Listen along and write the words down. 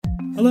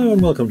Hello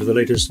and welcome to the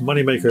latest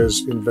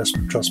Moneymakers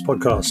Investment Trust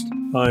podcast.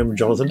 I'm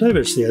Jonathan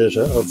Davis, the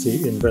editor of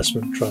the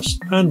Investment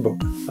Trust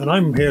Handbook, and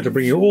I'm here to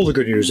bring you all the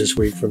good news this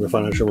week from the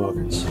financial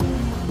markets.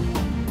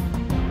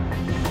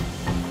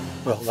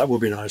 Well, that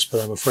would be nice,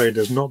 but I'm afraid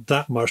there's not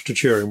that much to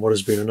cheer in what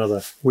has been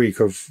another week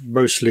of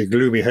mostly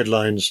gloomy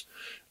headlines,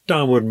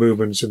 downward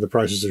movements in the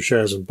prices of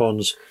shares and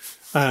bonds,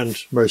 and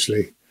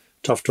mostly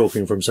tough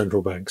talking from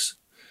central banks.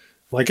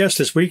 My guest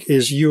this week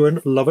is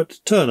Euan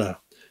Lovett-Turner,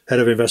 Head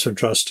of Investment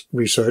Trust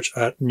Research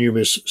at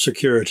Numis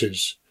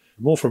Securities.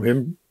 More from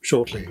him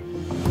shortly.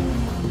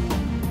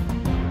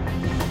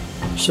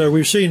 So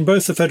we've seen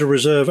both the Federal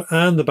Reserve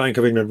and the Bank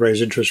of England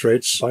raise interest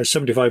rates by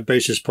 75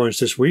 basis points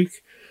this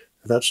week.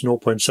 That's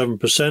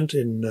 0.7%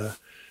 in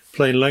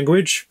plain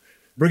language,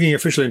 bringing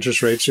official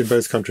interest rates in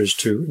both countries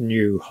to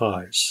new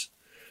highs.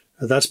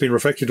 That's been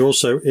reflected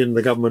also in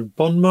the government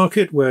bond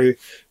market, where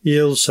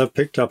yields have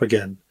picked up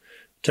again.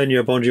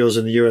 10-year bond yields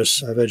in the US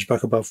have edged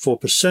back above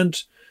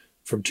 4%,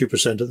 from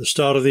 2% at the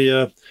start of the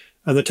year,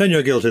 and the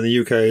 10-year gilt in the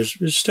UK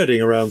is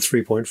steadying around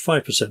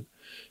 3.5%.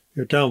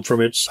 Down from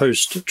its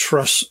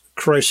post-Truss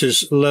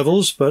crisis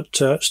levels, but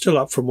still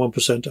up from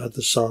 1% at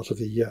the start of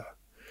the year.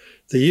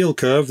 The yield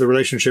curve, the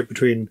relationship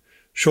between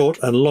short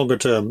and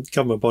longer-term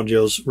government bond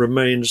yields,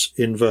 remains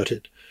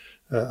inverted,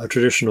 a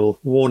traditional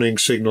warning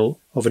signal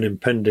of an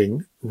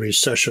impending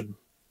recession.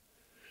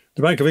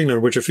 The Bank of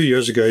England, which a few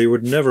years ago you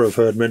would never have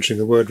heard mentioning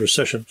the word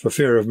recession for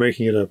fear of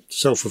making it a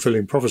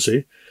self-fulfilling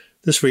prophecy,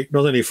 this week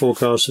not only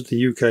forecasts that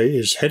the UK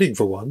is heading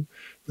for one,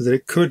 but that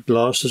it could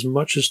last as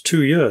much as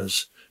 2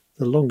 years,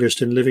 the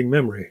longest in living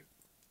memory.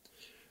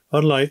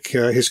 Unlike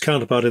his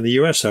counterpart in the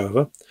US,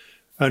 however,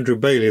 Andrew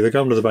Bailey, the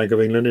Governor of the Bank of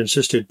England,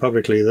 insisted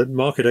publicly that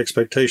market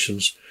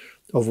expectations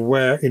of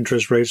where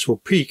interest rates will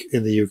peak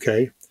in the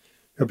UK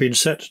have been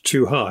set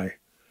too high.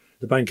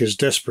 The bank is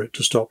desperate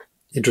to stop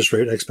interest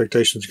rate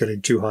expectations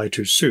getting too high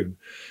too soon,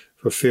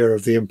 for fear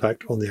of the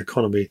impact on the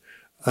economy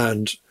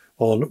and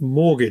on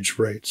mortgage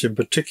rates in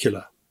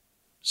particular.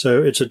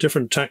 So it's a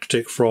different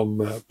tactic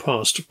from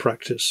past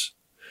practice.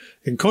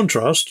 In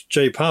contrast,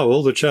 Jay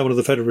Powell, the chairman of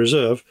the Federal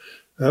Reserve,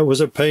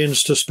 was at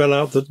pains to spell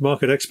out that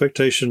market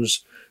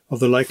expectations of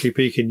the likely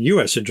peak in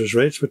US interest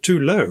rates were too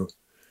low.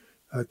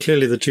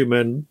 Clearly the two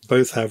men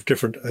both have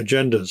different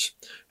agendas,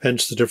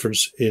 hence the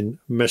difference in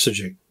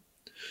messaging.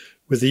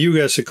 With the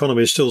US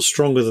economy still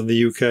stronger than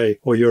the UK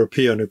or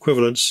European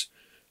equivalents,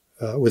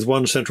 with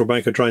one central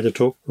banker trying to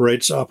talk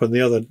rates up and the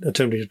other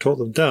attempting to talk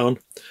them down,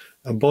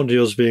 and bond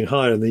yields being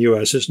higher in the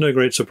US, it's no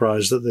great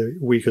surprise that the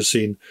week has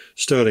seen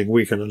sterling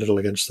weaken a little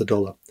against the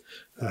dollar,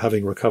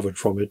 having recovered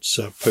from its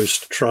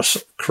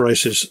post-Truss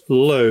crisis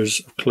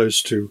lows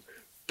close to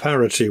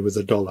parity with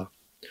the dollar.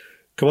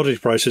 Commodity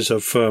prices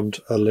have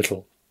firmed a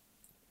little.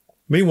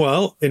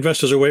 Meanwhile,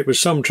 investors await with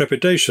some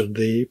trepidation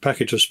the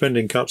package of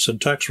spending cuts and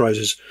tax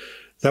rises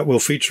that will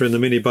feature in the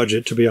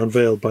mini-budget to be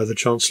unveiled by the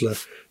Chancellor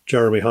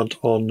Jeremy Hunt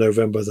on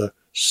November the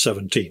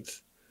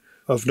 17th.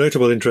 Of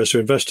notable interest to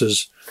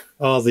investors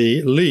are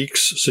the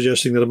leaks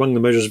suggesting that among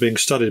the measures being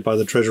studied by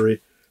the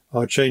Treasury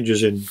are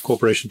changes in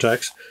corporation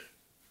tax,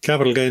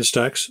 capital gains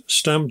tax,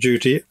 stamp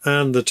duty,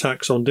 and the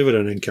tax on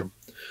dividend income.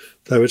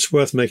 Though it's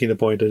worth making the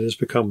point that it has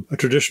become a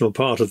traditional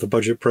part of the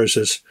budget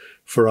process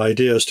for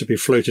ideas to be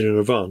floated in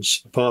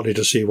advance, partly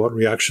to see what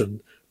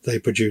reaction they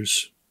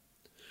produce.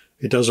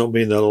 It does not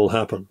mean they'll all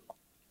happen.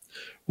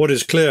 What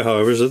is clear,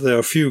 however, is that there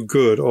are few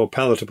good or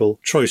palatable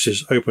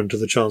choices open to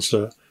the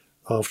Chancellor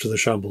after the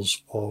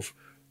shambles of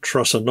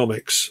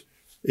Trussonomics.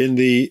 In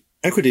the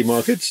equity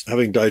markets,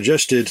 having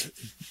digested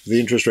the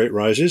interest rate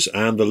rises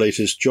and the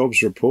latest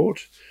jobs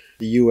report,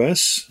 the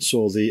US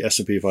saw the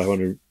S&P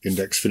 500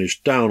 index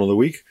finish down on the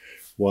week,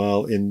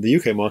 while in the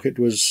UK market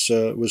was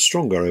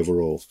stronger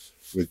overall,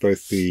 with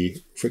both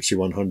the FTSE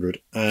 100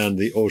 and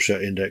the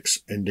All-Share Index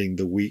ending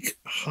the week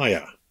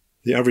higher.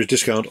 The average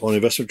discount on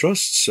investment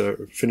trusts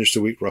finished the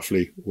week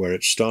roughly where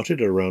it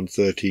started, around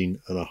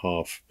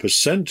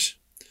 13.5%,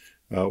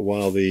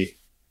 while the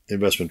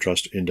investment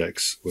trust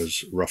index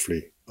was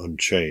roughly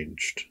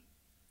unchanged.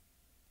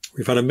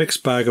 We've had a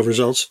mixed bag of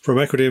results from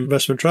equity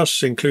investment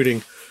trusts,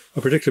 including a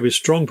predictably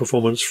strong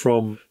performance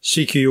from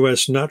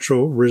CQUS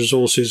Natural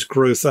Resources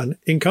Growth and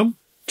Income,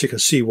 ticker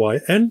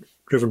CYN,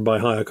 driven by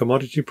higher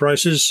commodity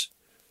prices,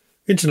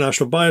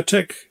 International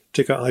Biotech,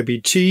 ticker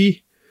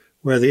IBT,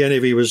 where the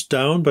NAV was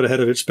down but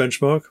ahead of its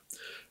benchmark,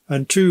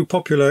 and two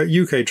popular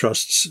UK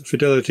trusts,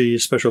 Fidelity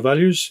Special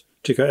Values,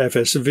 ticker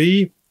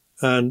FSV,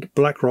 and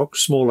BlackRock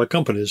Smaller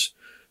Companies,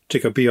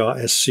 ticker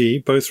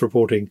BRSC, both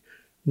reporting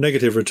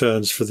negative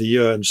returns for the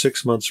year and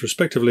 6 months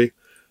respectively,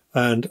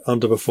 and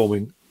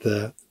underperforming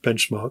their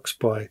benchmarks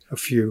by a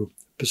few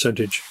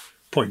percentage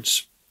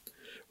points.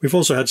 We've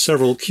also had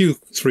several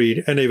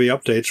Q3 NAV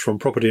updates from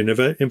property and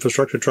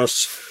infrastructure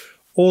trusts,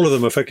 all of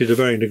them affected to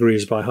varying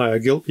degrees by higher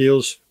gilt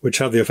yields, which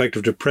have the effect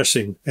of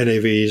depressing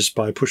NAVs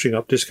by pushing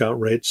up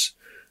discount rates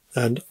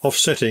and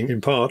offsetting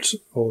in part,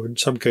 or in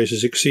some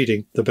cases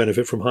exceeding, the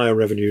benefit from higher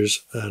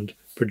revenues and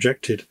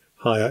projected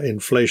higher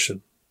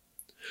inflation.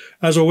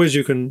 As always,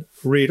 you can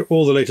read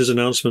all the latest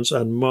announcements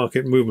and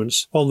market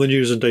movements on the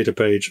news and data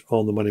page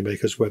on the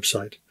Moneymakers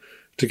website,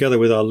 together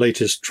with our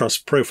latest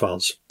trust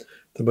profiles,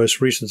 the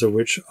most recent of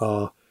which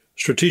are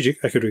Strategic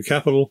Equity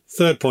Capital,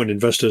 Third Point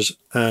Investors,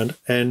 and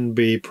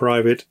NB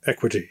Private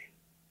Equity.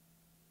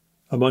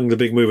 Among the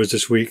big movers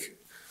this week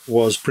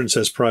was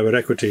Princess Private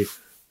Equity,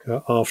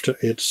 after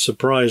it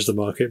surprised the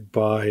market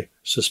by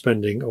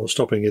suspending or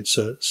stopping its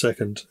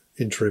second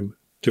interim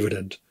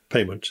dividend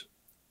payment.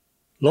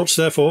 Lots,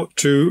 therefore,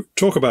 to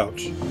talk about.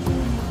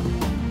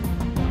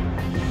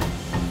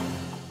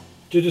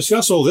 To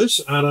discuss all this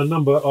and a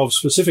number of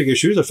specific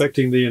issues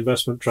affecting the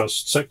investment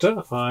trust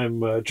sector,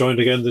 I'm joined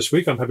again this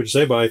week, I'm happy to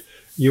say, by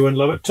Ewan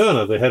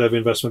Lovett-Turner, the Head of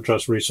Investment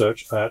Trust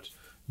Research at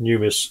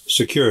Numis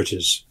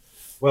Securities.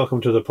 Welcome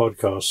to the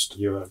podcast,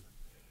 Ewan.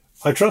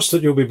 I trust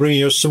that you'll be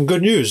bringing us some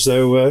good news,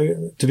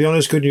 though, to be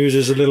honest, good news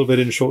is a little bit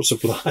in short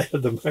supply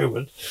at the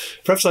moment.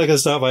 Perhaps I can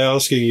start by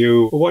asking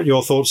you what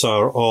your thoughts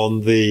are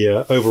on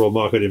the overall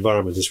market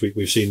environment this week.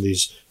 We've seen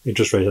these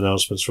interest rate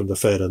announcements from the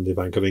Fed and the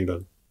Bank of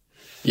England.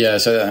 Yeah,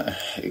 so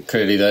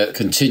clearly the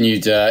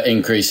continued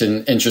increase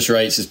in interest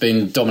rates has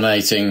been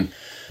dominating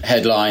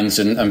headlines,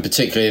 and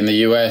particularly in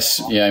the US,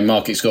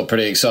 markets got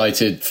pretty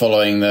excited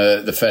following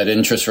the Fed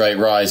interest rate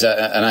rise,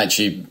 and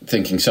actually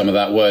thinking some of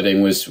that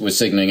wording was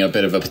signaling a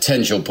bit of a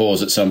potential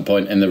pause at some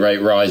point in the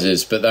rate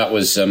rises, but that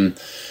was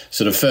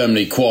sort of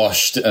firmly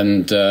quashed,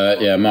 and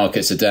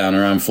markets are down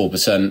around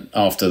 4%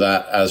 after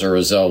that as a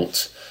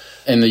result.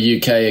 In the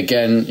UK,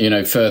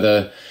 again,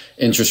 further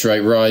interest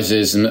rate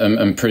rises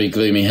and pretty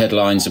gloomy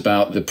headlines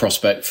about the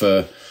prospect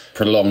for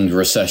prolonged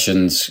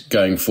recessions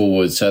going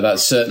forward. So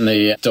that's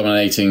certainly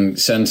dominating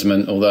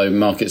sentiment, although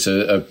markets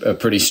are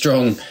pretty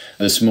strong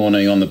this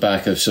morning on the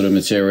back of sort of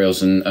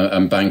materials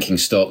and banking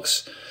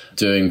stocks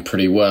doing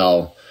pretty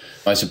well.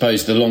 I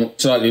suppose the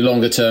slightly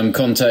longer term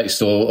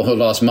context or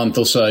last month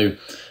or so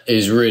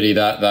is really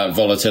that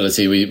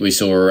volatility we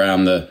saw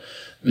around the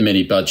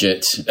mini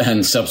budget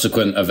and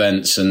subsequent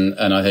events. And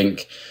I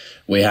think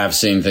we have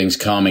seen things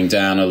calming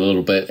down a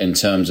little bit in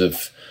terms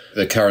of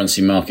the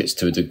currency markets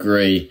to a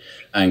degree,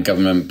 and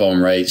government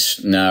bond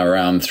rates now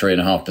around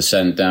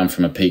 3.5%, down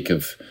from a peak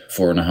of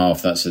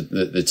 4.5%. That's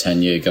the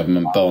 10-year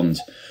government bond.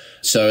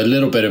 So a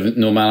little bit of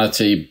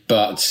normality,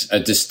 but a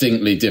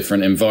distinctly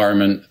different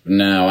environment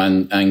now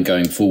and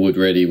going forward,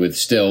 really, with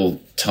still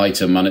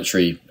tighter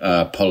monetary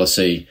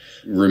policy,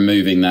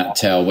 removing that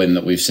tailwind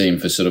that we've seen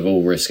for sort of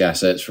all risk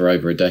assets for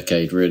over a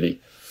decade, really.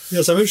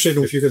 Yes, I'm interested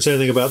if you can say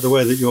anything about the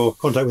way that your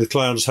contact with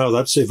clients, how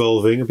that's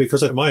evolving,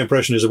 because my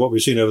impression is that what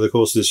we've seen over the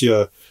course of this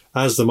year,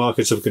 as the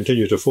markets have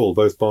continued to fall,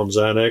 both bonds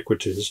and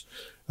equities,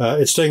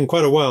 it's taken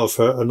quite a while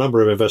for a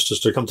number of investors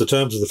to come to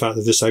terms with the fact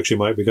that this actually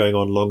might be going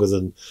on longer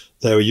than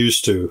they were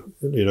used to.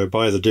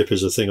 Buy the dip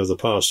is a thing of the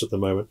past at the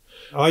moment.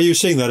 Are you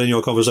seeing that in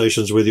your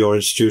conversations with your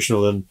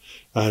institutional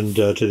and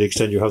to the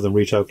extent you have them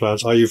retail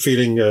clients? Are you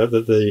feeling that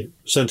the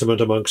sentiment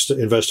amongst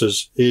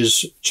investors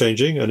is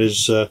changing and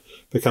is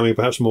becoming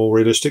perhaps more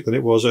realistic than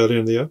it was earlier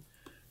in the year?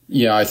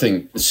 Yeah, I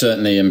think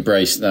certainly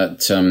embrace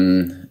that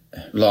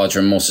larger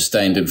and more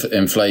sustained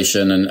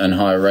inflation and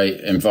higher rate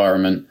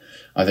environment.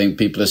 I think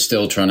people are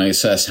still trying to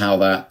assess how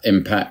that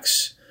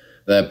impacts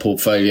their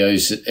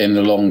portfolios in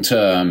the long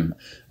term.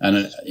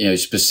 And,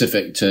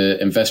 specific to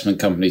investment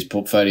companies'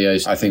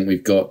 portfolios, I think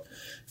we've got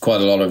quite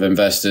a lot of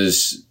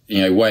investors,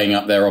 weighing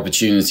up their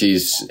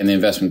opportunities in the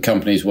investment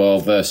companies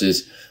world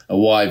versus a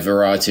wide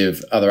variety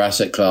of other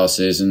asset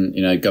classes.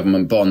 And,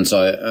 government bonds,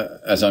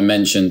 as I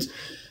mentioned,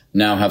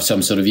 now have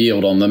some sort of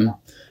yield on them.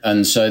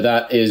 And so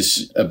that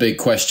is a big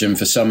question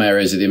for some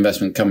areas of the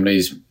investment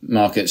companies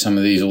market, some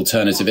of these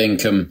alternative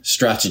income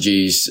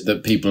strategies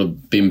that people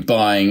have been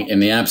buying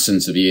in the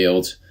absence of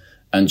yield,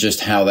 and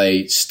just how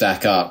they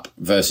stack up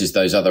versus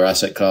those other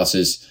asset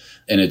classes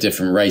in a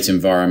different rate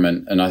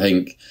environment. And I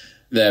think,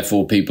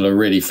 therefore, people are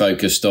really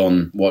focused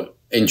on what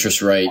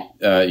interest rate,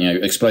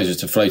 exposure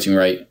to floating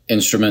rate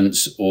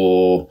instruments,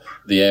 or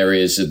the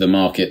areas of the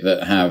market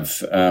that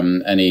have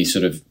any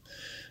sort of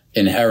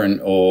inherent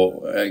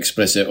or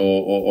explicit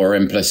or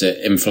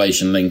implicit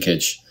inflation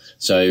linkage.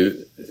 So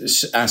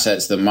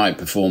assets that might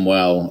perform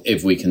well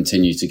if we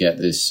continue to get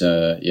this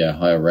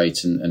higher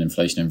rate and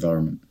inflation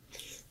environment.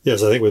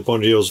 Yes, I think with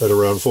bond yields at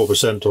around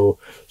 4% or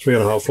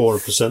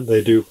 3.5%, 4%,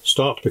 they do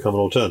start to become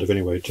an alternative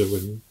anyway,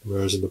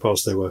 whereas in the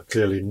past they were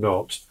clearly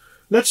not.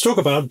 Let's talk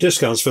about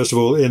discounts, first of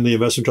all, in the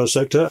investment trust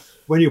sector.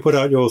 When you put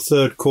out your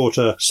third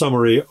quarter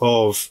summary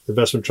of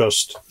investment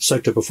trust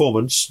sector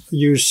performance,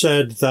 you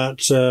said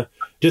that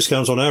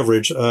discounts on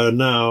average are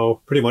now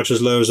pretty much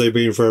as low as they've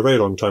been for a very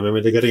long time. I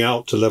mean, they're getting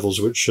out to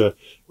levels which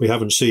we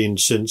haven't seen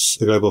since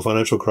the global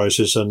financial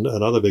crisis and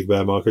other big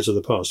bear markets of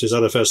the past. Is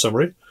that a fair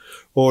summary?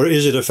 Or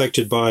is it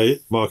affected by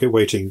market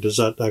weighting? Does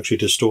that actually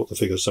distort the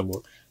figures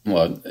somewhat?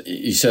 Well,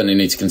 you certainly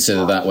need to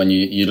consider that when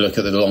you look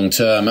at the long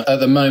term. At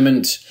the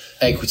moment,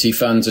 equity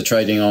funds are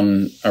trading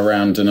on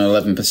around an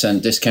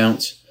 11%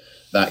 discount.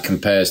 That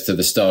compares to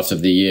the start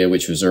of the year,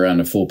 which was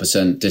around a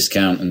 4%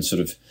 discount and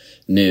sort of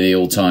near the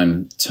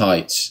all-time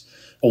tights.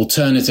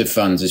 Alternative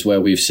funds is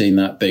where we've seen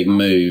that big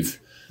move.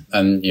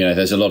 And,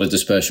 there's a lot of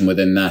dispersion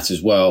within that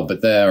as well,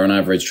 but they're on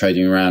average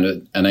trading around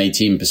an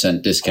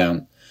 18%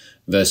 discount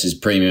versus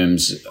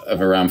premiums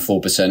of around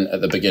 4%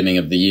 at the beginning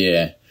of the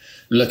year.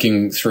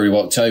 Looking through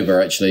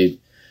October, actually,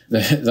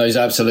 those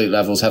absolute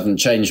levels haven't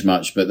changed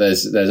much, but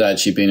there's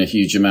actually been a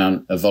huge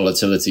amount of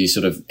volatility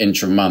sort of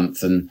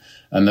intra-month. And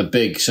the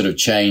big sort of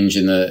change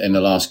in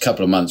the last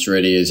couple of months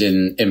really is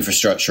in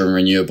infrastructure and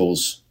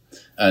renewables.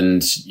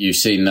 And you've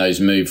seen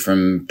those move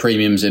from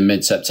premiums in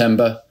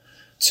mid-September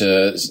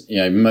to,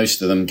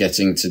 most of them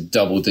getting to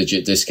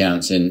double-digit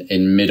discounts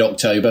in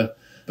mid-October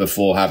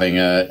before having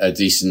a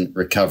decent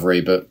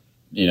recovery. But,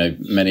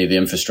 many of the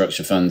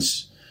infrastructure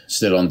funds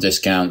still on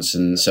discounts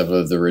and several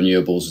of the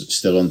renewables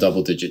still on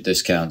double-digit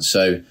discounts.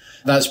 So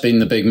that's been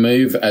the big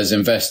move as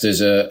investors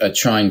are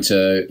trying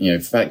to,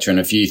 factor in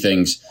a few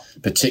things,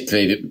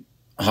 particularly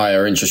the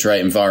higher interest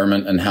rate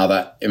environment and how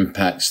that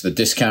impacts the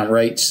discount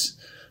rates.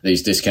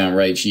 These discount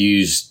rates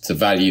used to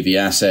value the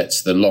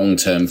assets, the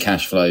long-term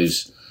cash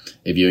flows.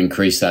 If you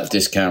increase that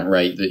discount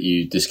rate that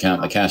you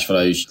discount the cash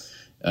flows,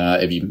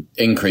 if you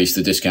increase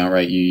the discount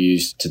rate you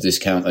use to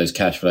discount those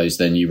cash flows,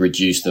 then you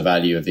reduce the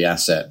value of the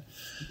asset.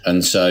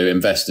 And so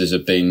investors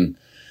have been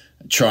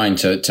trying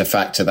to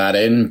factor that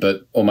in,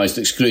 but almost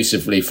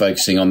exclusively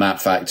focusing on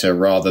that factor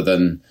rather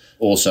than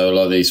also a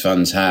lot of these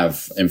funds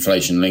have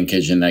inflation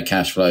linkage in their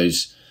cash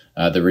flows.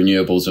 The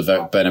renewables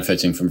are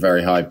benefiting from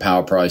very high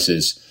power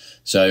prices.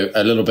 So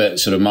a little bit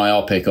sort of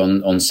myopic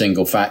on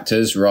single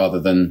factors rather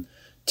than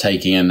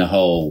taking in the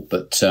whole.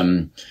 But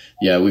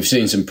we've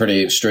seen some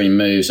pretty extreme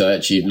moves. I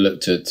actually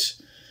looked at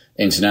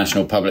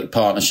international public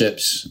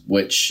partnerships,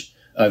 which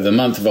over the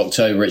month of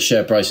October, its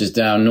share price is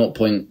down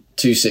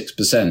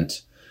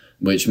 0.26%,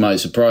 which might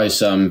surprise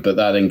some, but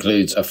that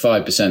includes a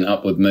 5%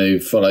 upward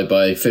move followed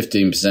by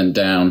 15%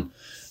 down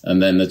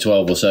and then the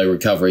 12 or so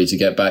recovery to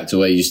get back to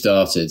where you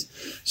started.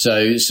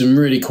 So some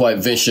really quite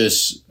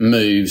vicious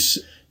moves.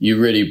 You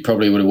really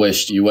probably would have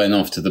wished you went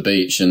off to the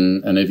beach.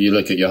 And if you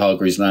look at your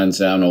Hargreaves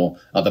Lansdown or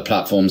other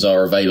platforms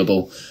are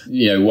available,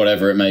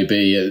 whatever it may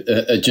be,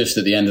 just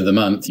at the end of the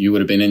month, you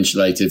would have been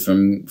insulated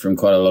from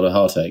quite a lot of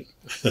heartache.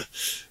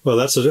 Well,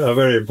 that's a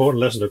very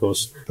important lesson, of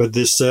course. But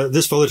this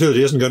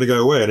volatility isn't going to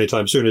go away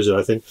anytime soon, is it?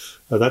 I think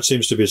that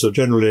seems to be sort of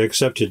generally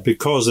accepted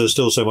because there's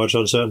still so much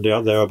uncertainty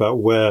out there about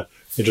where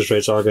interest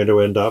rates are going to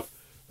end up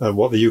and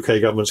what the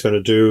UK government's going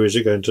to do. Is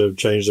it going to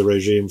change the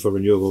regime for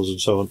renewables and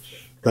so on?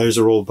 Those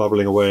are all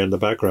bubbling away in the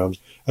background.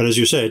 And as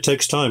you say, it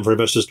takes time for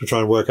investors to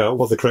try and work out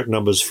what the correct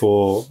numbers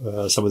for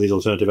some of these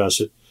alternative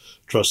asset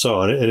trusts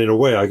are. And in a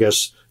way, I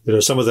guess,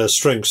 some of their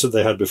strengths that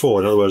they had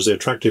before, in other words, the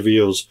attractive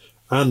yields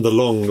and the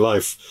long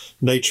life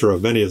nature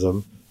of many of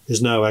them,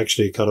 is now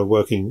actually kind of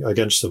working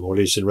against them, or at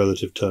least in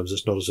relative terms,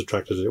 it's not as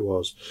attractive as it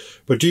was.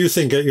 But do you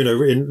think,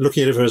 in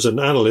looking at it as an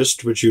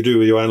analyst, which you do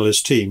with your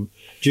analyst team,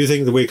 do you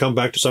think that we come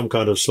back to some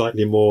kind of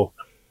slightly more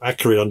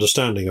accurate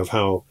understanding of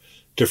how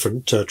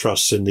different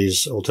trusts in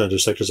these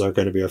alternative sectors are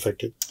going to be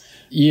affected?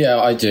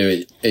 Yeah, I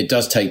do. It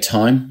does take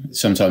time,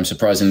 sometimes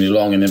surprisingly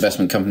long in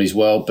investment companies'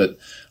 world, but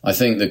I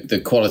think the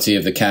quality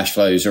of the cash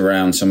flows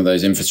around some of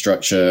those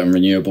infrastructure and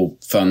renewable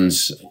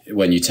funds,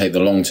 when you take the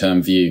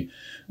long-term view,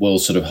 will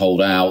sort of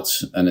hold out.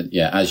 And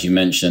as you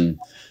mentioned,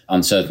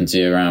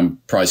 uncertainty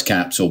around price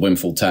caps or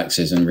windfall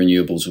taxes and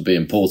renewables will be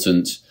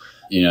important.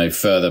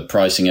 Further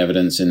pricing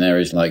evidence in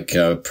areas like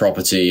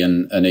property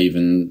and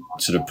even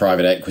sort of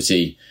private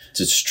equity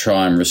to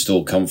try and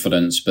restore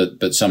confidence.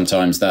 But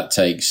sometimes that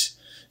takes,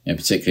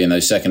 particularly in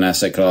those second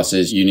asset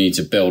classes, you need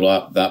to build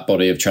up that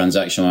body of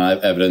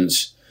transactional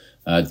evidence,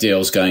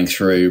 deals going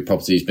through,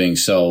 properties being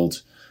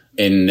sold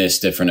in this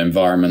different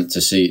environment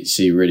to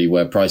see really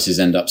where prices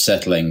end up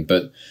settling.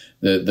 But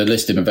the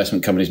listed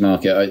investment companies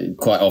market,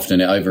 quite often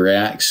it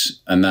overreacts,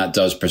 and that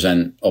does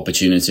present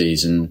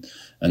opportunities.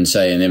 And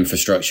say in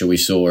infrastructure, we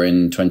saw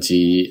in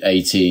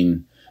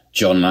 2018,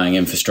 John Laing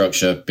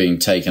Infrastructure being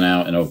taken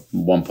out in a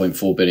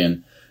 1.4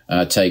 billion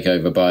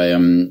takeover by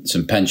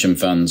some pension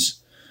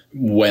funds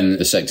when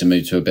the sector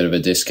moved to a bit of a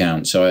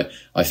discount. So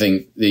I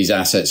think these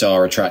assets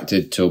are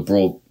attracted to a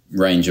broad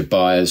range of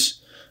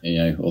buyers,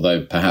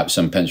 although perhaps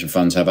some pension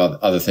funds have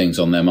other things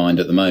on their mind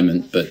at the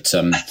moment. But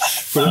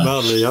put it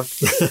mildly, yeah.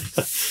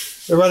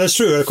 Well, that's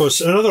true. Of course,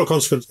 another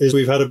consequence is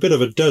we've had a bit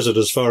of a desert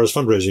as far as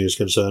fundraising is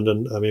concerned.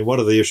 And I mean, one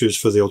of the issues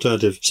for the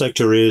alternative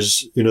sector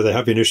is, they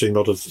have been issuing a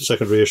lot of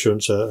secondary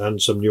issuance and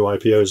some new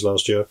IPOs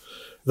last year.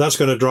 That's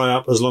going to dry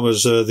up as long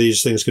as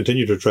these things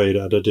continue to trade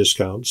at a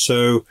discount.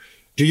 So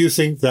do you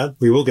think that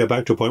we will get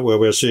back to a point where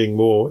we're seeing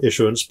more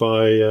issuance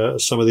by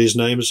some of these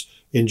names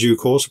in due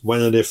course,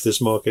 when and if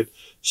this market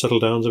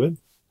settles down a bit?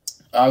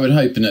 I would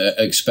hope and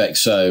expect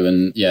so.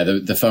 And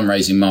the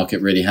fundraising market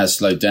really has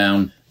slowed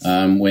down.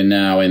 We're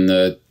now in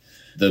the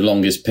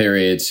longest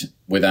period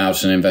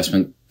without an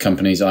investment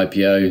company's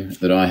IPO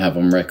that I have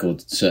on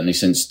record, certainly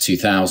since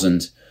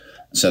 2000.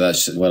 So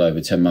that's well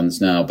over 10 months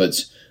now. But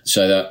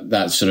so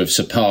that sort of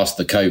surpassed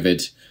the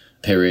COVID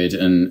period,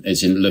 and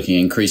it's looking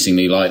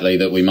increasingly likely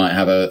that we might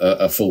have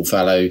a full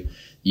fallow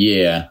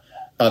year.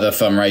 other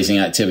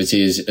fundraising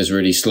activity has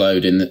really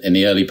slowed in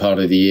the early part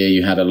of the year.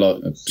 You had a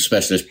lot of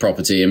specialist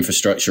property,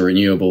 infrastructure,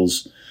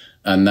 renewables,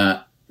 and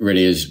that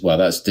really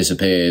that's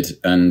disappeared.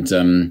 And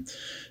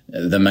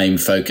the main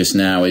focus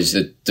now is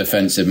the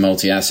defensive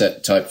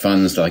multi-asset type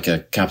funds like a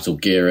Capital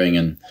Gearing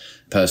and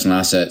Personal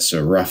Assets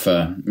or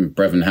RUFA,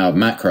 Brevin Howard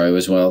Macro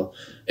as well.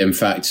 In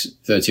fact,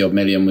 30 odd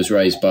million was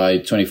raised by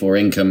 24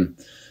 Income,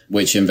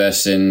 which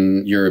invests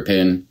in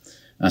European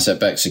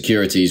asset-backed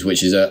securities,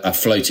 which is a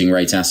floating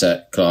rate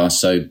asset class,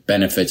 so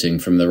benefiting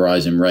from the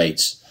rise in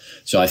rates.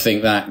 So I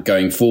think that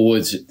going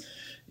forward,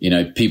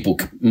 people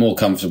more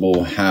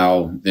comfortable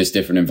how this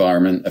different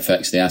environment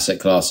affects the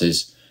asset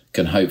classes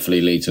can hopefully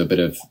lead to a bit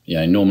of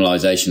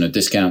normalization of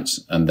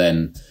discounts, and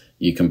then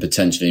you can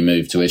potentially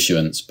move to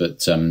issuance.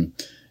 But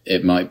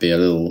it might be a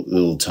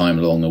little time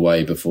along the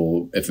way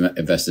before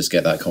investors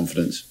get that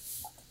confidence.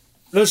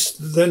 Let's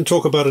then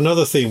talk about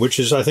another theme, which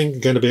is, I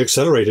think, going to be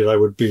accelerated. I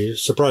would be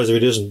surprised if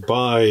it isn't,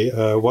 by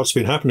what's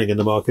been happening in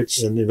the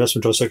markets and the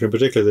investment trust sector in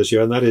particular this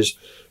year, and that is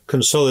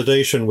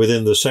consolidation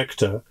within the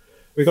sector.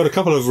 We've got a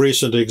couple of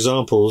recent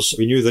examples.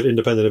 We knew that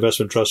Independent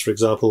Investment Trust, for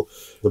example,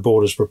 the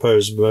board has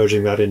proposed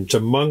merging that into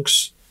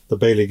Monks, the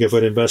Baillie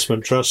Gifford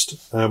Investment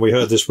Trust. And we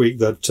heard this week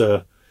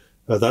that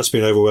that's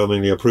been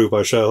overwhelmingly approved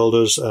by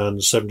shareholders, and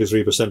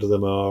 73% of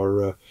them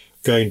are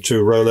going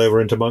to roll over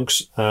into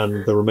Monks,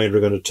 and the remainder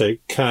are going to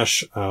take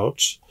cash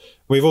out.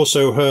 We've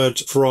also heard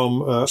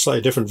from a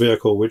slightly different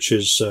vehicle, which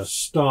is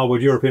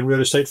Starwood European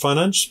Real Estate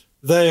Finance.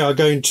 They are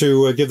going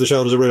to give the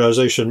shareholders a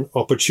realisation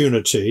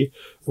opportunity,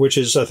 which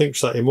is, I think,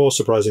 slightly more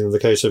surprising than the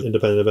case of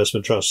Independent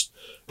Investment Trust.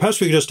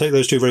 Perhaps we could just take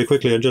those two very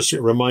quickly and just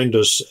remind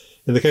us,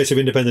 in the case of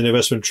Independent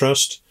Investment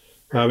Trust,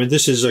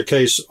 this is a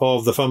case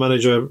of the fund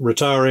manager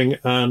retiring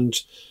and,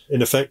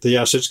 in effect, the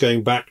assets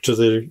going back to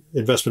the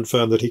investment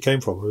firm that he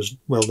came from. It was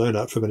well known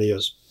that for many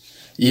years.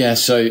 Yeah,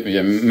 so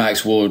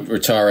Max Ward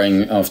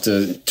retiring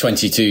after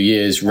 22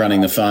 years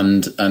running the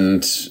fund.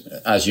 And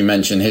as you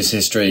mentioned, his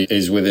history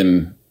is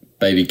within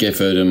Baillie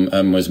Gifford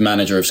and was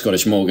manager of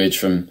Scottish Mortgage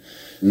from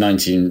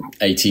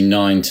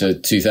 1989 to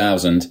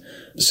 2000.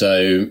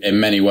 So in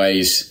many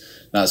ways,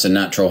 that's a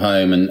natural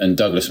home. And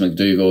Douglas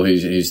McDougall,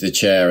 who's the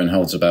chair and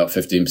holds about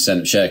 15%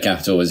 of share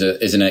capital,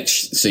 is an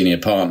ex-senior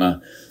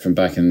partner from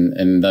back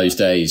in those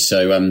days.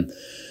 So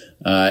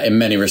in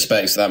many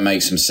respects, that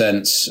makes some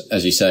sense.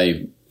 As you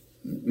say,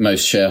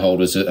 most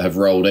shareholders have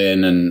rolled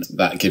in, and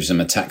that gives them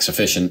a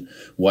tax-efficient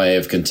way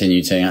of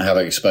continuing to have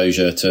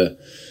exposure to,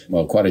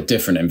 quite a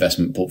different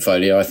investment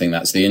portfolio. I think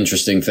that's the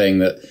interesting thing,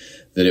 that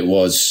it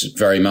was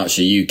very much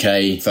a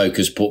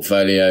UK-focused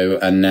portfolio,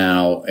 and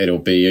now it'll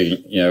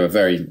be a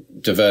very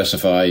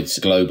diversified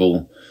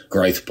global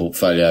growth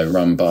portfolio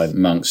run by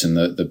Monks and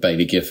the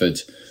Baillie Gifford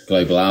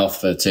Global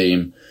Alpha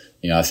team.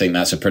 I think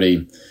that's a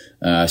pretty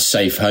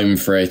safe home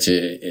for it.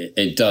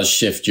 It does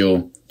shift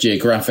your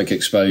geographic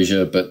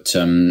exposure, but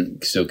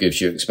still gives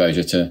you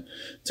exposure to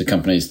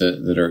companies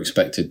that are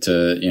expected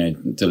to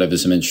deliver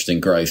some interesting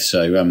growth.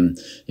 So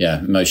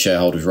most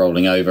shareholders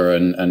rolling over,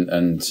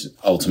 and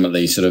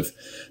ultimately sort of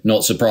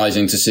not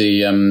surprising to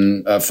see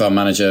a fund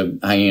manager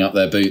hanging up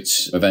their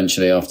boots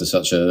eventually after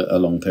such a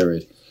long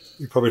period.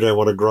 You probably don't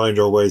want to grind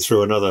your way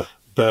through another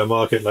bear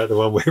market like the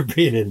one we've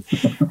been in.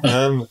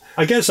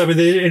 I guess,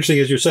 the interesting,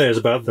 as you say, is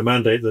about the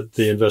mandate that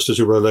the investors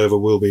who roll over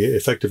will be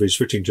effectively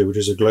switching to, which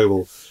is a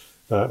global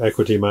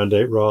equity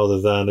mandate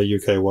rather than a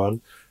UK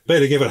one.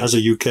 Baillie Gifford has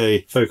a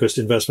UK-focused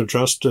investment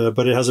trust,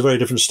 but it has a very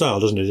different style,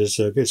 doesn't it?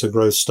 It's a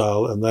growth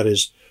style, and that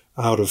is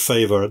out of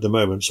favour at the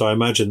moment. So I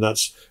imagine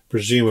that's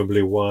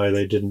presumably why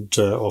they didn't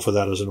offer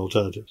that as an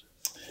alternative.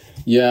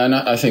 Yeah, and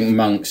I think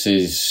Monks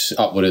is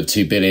upward of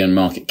 2 billion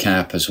market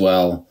cap as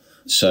well.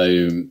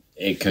 So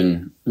it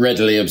can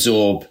readily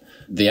absorb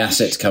the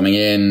assets coming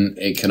in.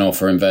 It can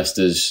offer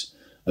investors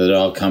that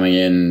are coming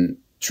in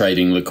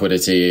trading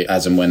liquidity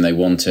as and when they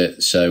want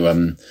it.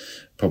 So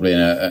probably an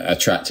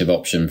attractive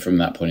option from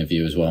that point of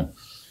view as well.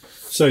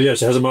 So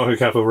yes, it has a market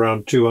cap of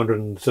around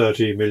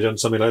 230 million,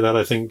 something like that,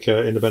 I think,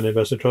 Independent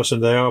Investment Trust,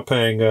 and they are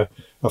paying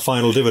a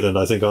final dividend,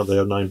 I think, aren't they,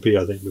 of 9p,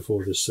 I think,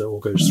 before this all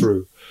goes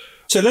through.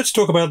 So let's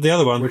talk about the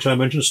other one, which I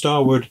mentioned,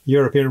 Starwood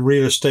European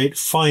Real Estate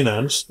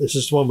Finance. This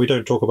is one we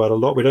don't talk about a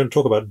lot. We don't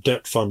talk about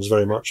debt funds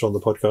very much on the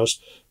podcast.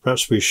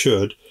 Perhaps we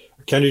should.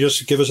 Can you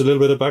just give us a little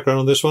bit of background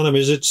on this one?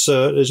 Is it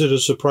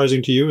as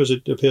surprising to you as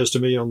it appears to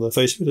me on the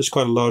face of it? It's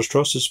quite a large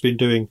trust. It's been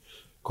doing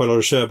quite a lot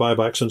of share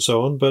buybacks and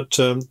so on, but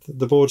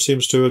the board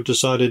seems to have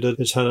decided that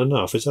it's had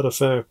enough. Is that a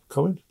fair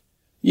comment?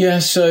 Yeah,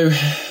 so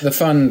the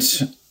fund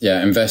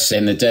invests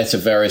in the debt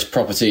of various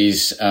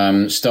properties.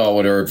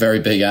 Starwood are a very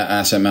big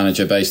asset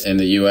manager based in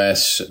the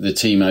US. The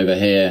team over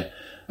here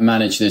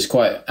manage this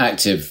quite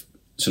active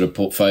sort of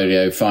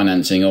portfolio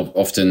financing of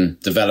often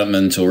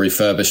development or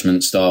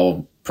refurbishment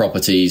style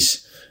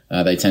properties.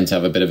 They tend to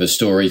have a bit of a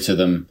story to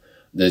them.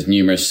 There's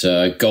numerous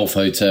golf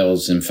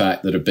hotels, in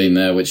fact, that have been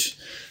there, which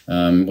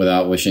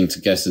without wishing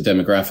to guess the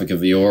demographic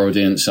of your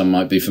audience, some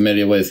might be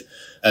familiar with.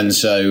 And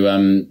so,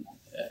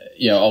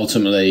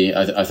 ultimately,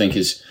 I think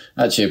is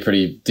actually a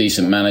pretty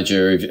decent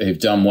manager who've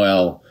done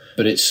well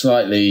but it's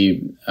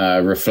slightly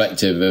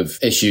reflective of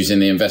issues in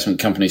the investment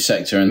company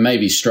sector and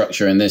maybe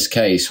structure in this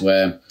case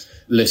where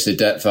listed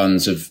debt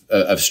funds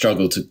have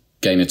struggled to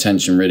gain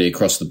attention really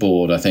across the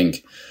board. I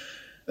think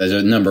there's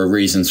a number of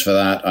reasons for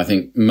that. I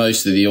think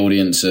most of the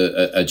audience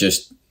are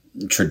just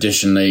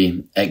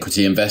traditionally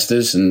equity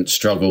investors and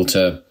struggle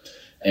to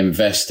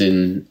invest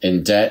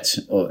in debt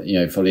or,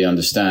 fully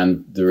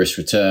understand the risk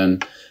return.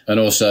 And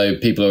also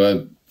people who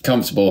are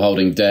comfortable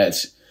holding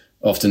debt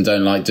often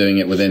don't like doing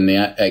it within the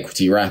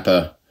equity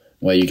wrapper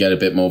where you get a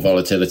bit more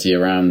volatility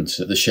around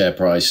the share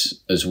price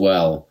as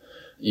well.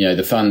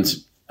 The fund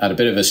had a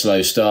bit of a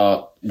slow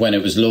start when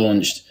it was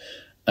launched,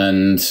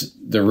 and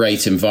the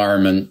rate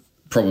environment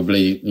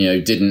probably,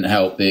 didn't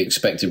help the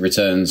expected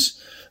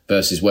returns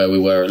versus where we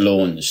were at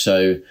launch.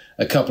 So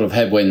a couple of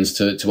headwinds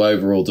to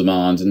overall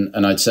demand.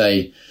 And I'd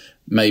say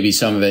maybe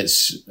some of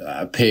its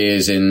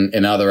peers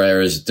in other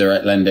areas,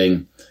 direct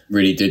lending,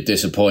 really did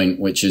disappoint,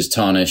 which has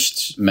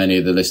tarnished many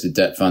of the listed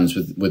debt funds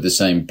with the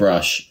same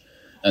brush.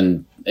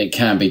 And it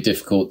can be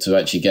difficult to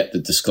actually get the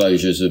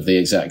disclosures of the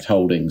exact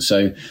holdings.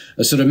 So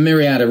a sort of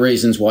myriad of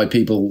reasons why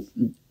people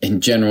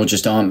in general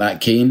just aren't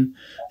that keen.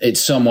 It's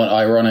somewhat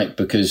ironic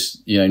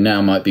because,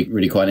 now might be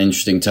really quite an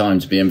interesting time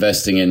to be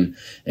investing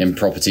in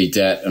property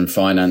debt and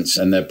finance.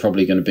 And there are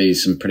probably going to be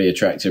some pretty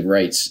attractive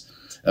rates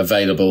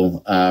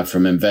available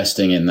from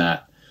investing in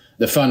that.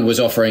 The fund was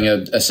offering a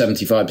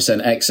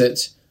 75%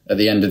 exit at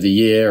the end of the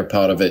year, a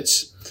part of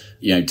its,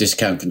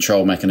 discount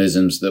control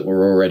mechanisms that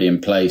were already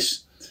in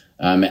place.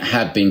 It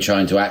had been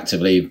trying to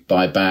actively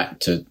buy back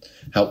to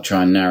help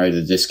try and narrow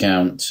the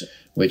discount,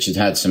 which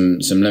had some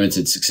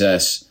limited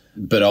success.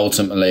 But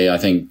ultimately, I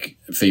think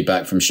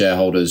feedback from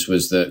shareholders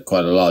was that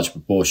quite a large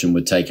proportion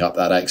would take up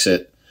that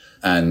exit,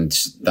 and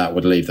that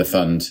would leave the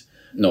fund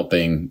not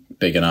being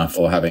big enough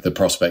or having the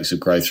prospects of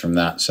growth from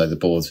that. So the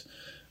board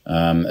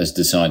has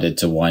decided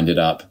to wind it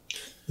up.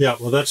 Yeah,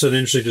 well, that's an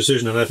interesting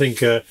decision. And I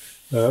think,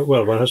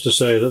 one has to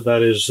say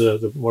that is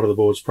one of the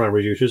board's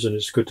primary duties, and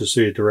it's good to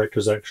see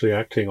directors actually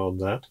acting on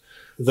that.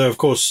 Though, of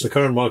course, the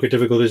current market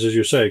difficulties, as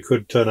you say,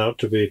 could turn out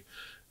to be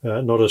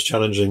not as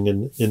challenging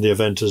in the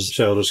event as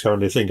shareholders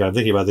currently think. I'm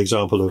thinking about the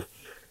example of,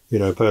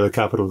 Polar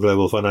Capital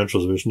Global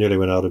Financials, which nearly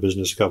went out of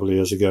business a couple of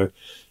years ago,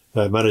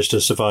 managed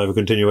to survive a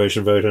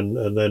continuation vote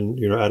and then,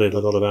 added a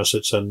lot of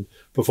assets and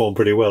performed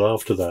pretty well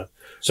after that.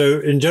 So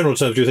in general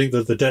terms, do you think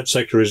that the debt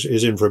sector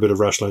is in for a bit of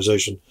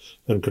rationalization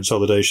and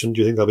consolidation?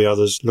 Do you think there'll be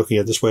others looking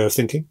at this way of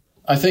thinking?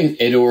 I think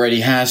it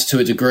already has to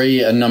a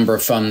degree. A number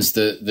of funds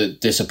that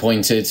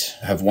disappointed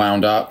have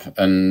wound up,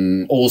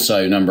 and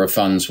also a number of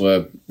funds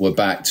were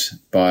backed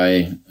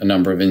by a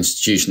number of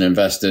institutional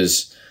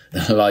investors,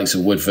 the likes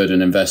of Woodford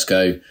and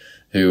Invesco,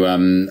 who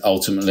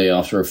ultimately,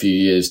 after a few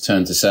years,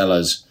 turned to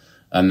sellers.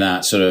 And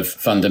that sort of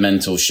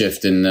fundamental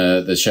shift in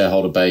the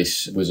shareholder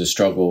base was a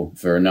struggle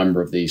for a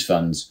number of these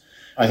funds.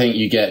 I think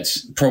you get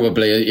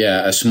probably,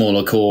 a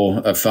smaller core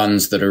of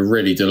funds that are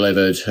really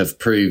delivered, have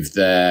proved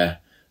their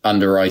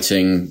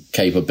underwriting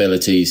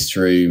capabilities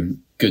through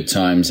good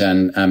times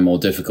and more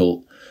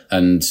difficult.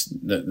 And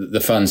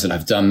the funds that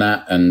have done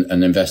that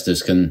and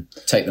investors can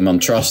take them on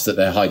trust that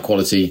their high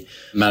quality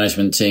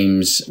management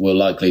teams will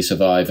likely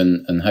survive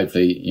and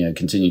hopefully,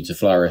 continue to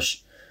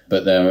flourish.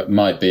 But there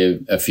might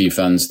be a few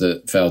funds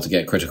that fail to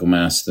get critical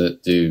mass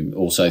that do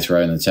also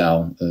throw in the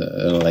towel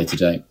at a later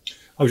date.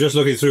 I was just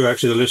looking through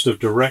actually the list of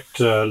direct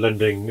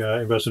lending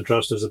investment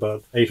trusts. There's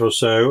about 8 or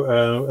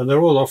so, and they're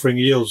all offering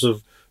yields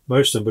of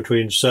most of them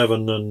between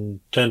 7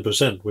 and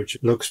 10%, which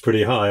looks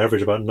pretty high,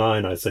 average about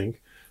 9, I think.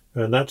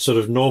 And that sort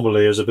of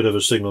normally is a bit of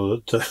a signal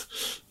that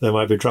there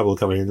might be trouble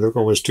coming. They look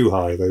almost too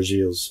high, those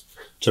yields,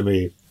 to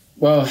me.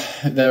 Well,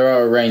 there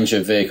are a range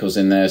of vehicles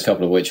in there, a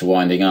couple of which are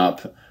winding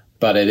up,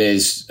 but it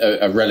is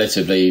a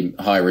relatively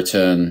high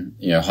return,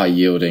 high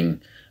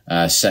yielding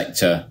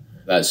sector.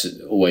 That's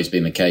always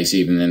been the case,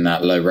 even in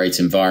that low rate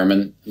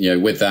environment.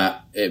 With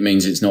that, it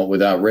means it's not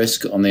without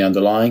risk on the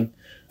underlying.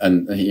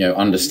 And,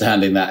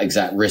 understanding that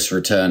exact risk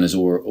return has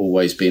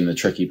always been the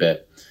tricky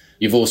bit.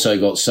 You've also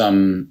got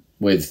some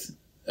with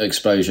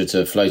exposure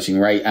to floating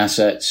rate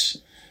assets.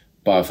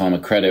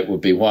 Biopharma Credit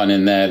would be one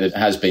in there that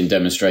has been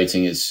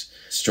demonstrating its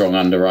strong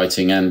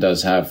underwriting and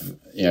does have,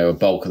 a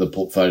bulk of the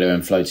portfolio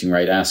in floating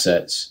rate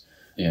assets.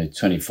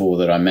 24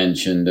 that I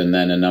mentioned, and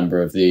then a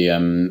number of the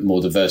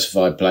more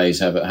diversified plays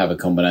have a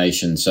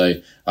combination. So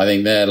I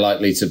think they're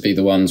likely to be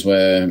the ones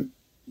where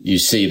you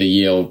see the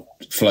yield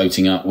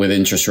floating up with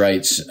interest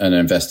rates, and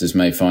investors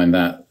may find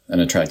that an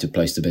attractive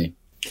place to be.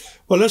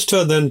 Well, let's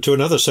turn then to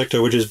another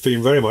sector which has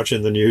been very much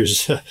in the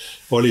news,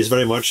 or at least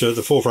very much at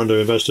the forefront of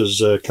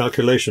investors'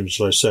 calculations,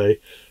 shall I say,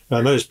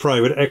 and that is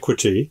private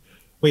equity.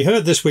 We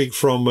heard this week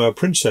from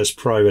Princess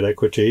Private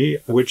Equity,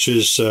 which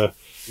is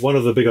one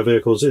of the bigger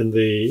vehicles in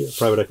the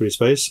private equity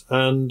space,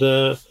 and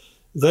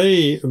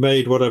they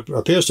made what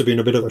appears to have been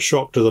a bit of a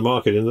shock to the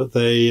market in that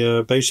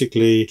they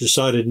basically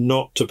decided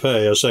not to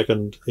pay a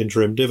second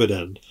interim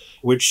dividend,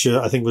 which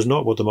I think was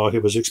not what the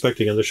market was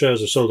expecting, and the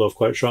shares have sold off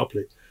quite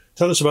sharply.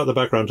 Tell us about the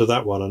background to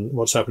that one and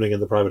what's happening in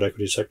the private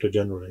equity sector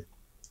generally.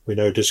 We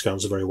know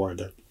discounts are very wide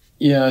there.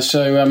 Yeah,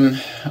 so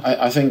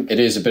I think it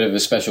is a bit of a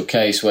special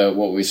case where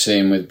what we've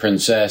seen with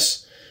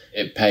Princess,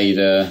 it paid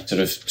a sort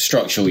of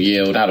structural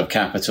yield out of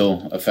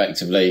capital,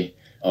 effectively,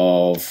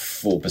 of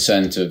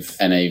 4% of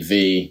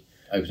NAV,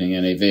 opening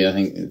NAV,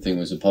 I think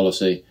was the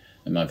policy,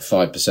 and like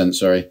 5%,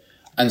 sorry.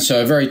 And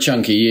so a very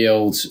chunky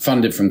yield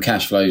funded from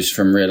cash flows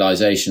from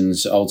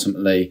realizations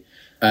ultimately.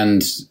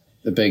 And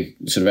the big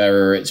sort of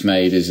error it's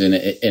made is in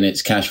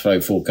its cash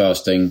flow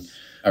forecasting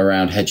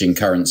around hedging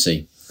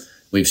currency.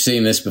 We've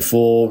seen this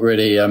before,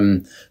 really,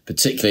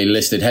 particularly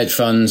listed hedge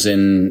funds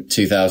in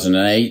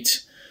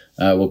 2008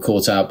 were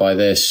caught out by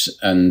this,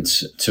 and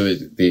to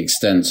the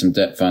extent some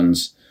debt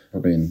funds,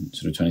 probably in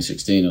sort of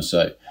 2016 or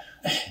so.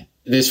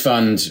 This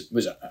fund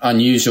was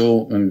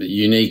unusual and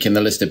unique in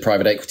the listed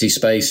private equity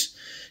space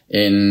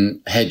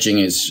in hedging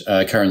its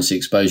currency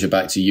exposure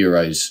back to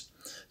euros.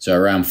 So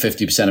around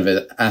 50% of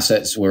its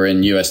assets were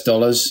in US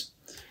dollars.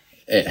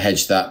 It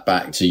hedged that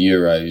back to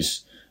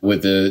euros.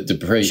 With the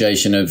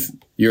depreciation of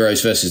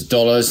euros versus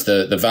dollars,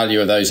 the value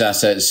of those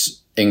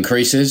assets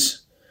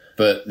increases,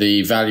 but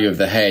the value of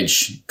the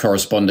hedge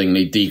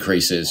correspondingly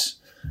decreases.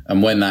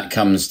 And when that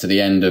comes to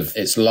the end of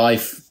its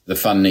life, the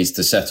fund needs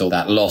to settle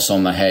that loss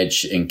on the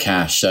hedge in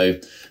cash. So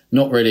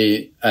not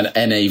really an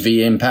NAV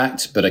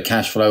impact, but a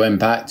cash flow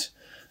impact.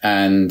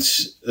 And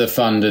the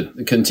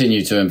fund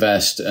continued to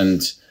invest.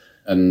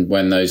 And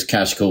when those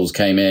cash calls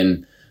came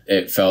in,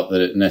 it felt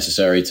that it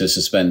necessary to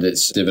suspend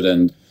its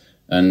dividend.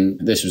 And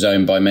this was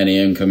owned by many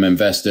income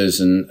investors.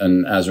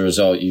 And as a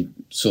result, you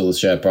saw the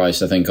share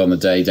price, I think, on the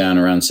day down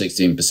around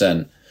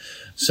 16%.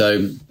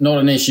 So not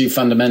an issue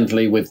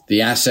fundamentally with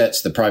the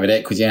assets, the private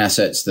equity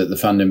assets that the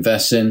fund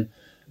invests in,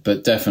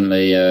 but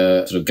definitely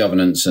a sort of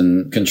governance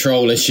and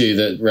control issue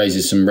that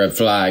raises some red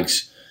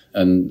flags,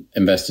 and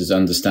investors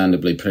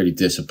understandably pretty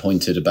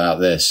disappointed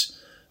about this.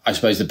 I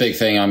suppose the big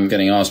thing I'm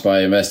getting asked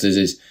by investors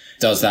is,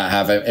 does that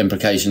have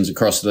implications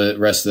across the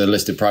rest of the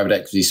listed private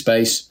equity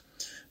space?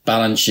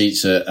 Balance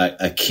sheets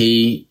are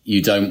key.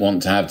 You don't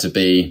want to have to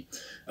be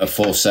a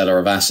forced seller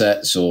of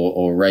assets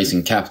or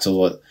raising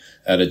capital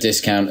at a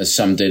discount, as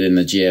some did in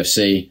the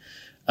GFC.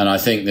 And I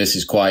think this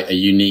is quite a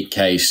unique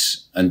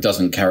case and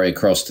doesn't carry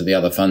across to the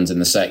other funds in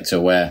the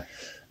sector, where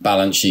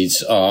balance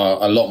sheets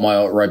are a lot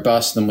more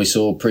robust than we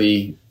saw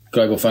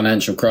pre-global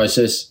financial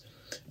crisis.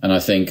 And I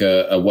think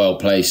are well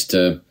placed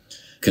to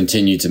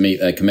continue to meet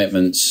their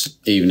commitments,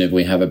 even if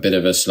we have a bit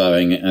of a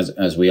slowing,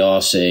 as we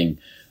are seeing,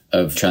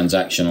 of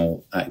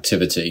transactional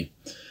activity.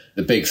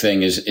 The big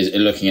thing is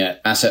looking at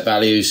asset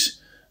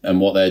values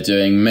and what they're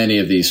doing. Many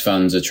of these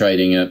funds are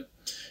trading at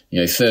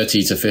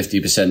 30 to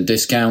 50%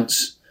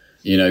 discounts,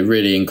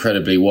 really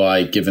incredibly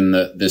wide, given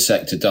that the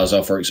sector does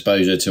offer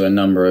exposure to a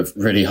number of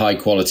really high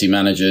quality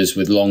managers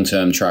with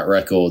long-term track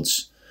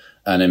records,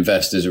 and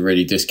investors are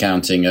really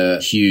discounting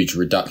a huge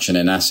reduction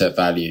in asset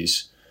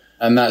values.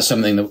 And that's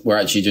something that we're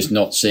actually just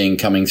not seeing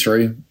coming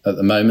through at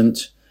the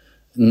moment.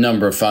 A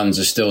number of funds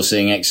are still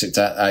seeing exit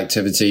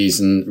activities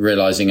and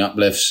realizing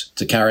uplifts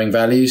to carrying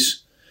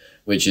values,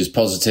 which is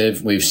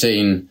positive. We've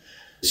seen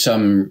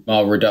some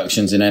mild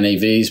reductions in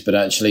NAVs, but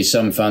actually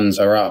some funds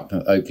are up.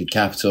 Oakley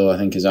Capital, I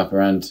think, is up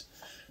around,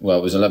 it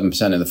was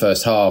 11% in the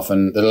first half.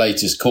 And the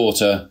latest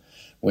quarter,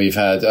 we've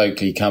had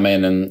Oakley come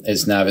in and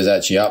its NAV is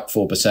actually up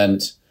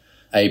 4%.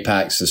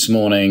 Apax this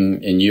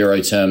morning in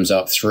euro terms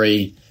up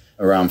 3%,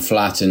 around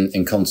flat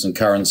in constant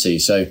currency.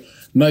 So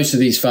most of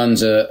these funds,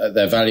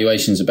 their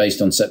valuations are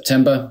based on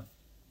September.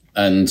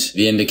 And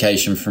the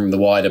indication from the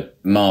wider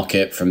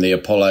market, from the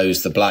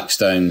Apollos, the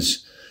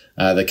Blackstones,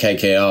 the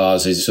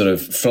KKRs, is sort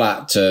of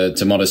flat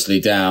to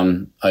modestly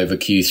down over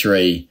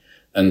Q3.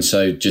 And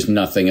so just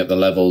nothing at the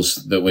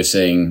levels that we're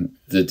seeing.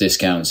 The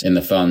discounts in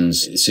the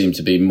funds seem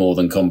to be more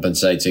than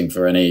compensating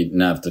for any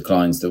NAV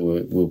declines that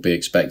we'll be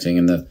expecting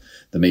in the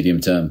medium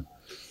term.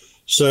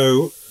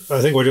 So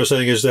I think what you're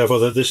saying is, therefore,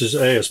 that this is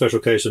a special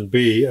case, and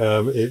B,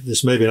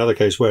 this may be another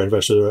case where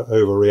investors are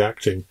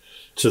overreacting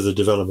to the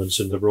developments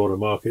in the broader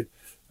market,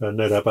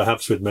 no doubt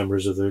perhaps with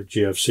memories of the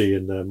GFC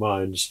in their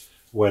minds,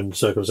 when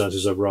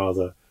circumstances are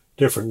rather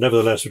different.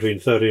 Nevertheless, between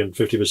 30 and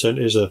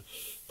 50% is a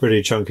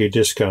pretty chunky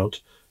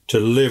discount to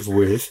live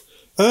with.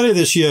 Earlier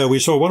this year, we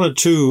saw one or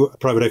two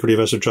private equity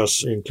investment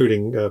trusts,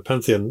 including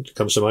Pantheon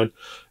comes to mind,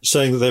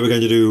 saying that they were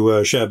going to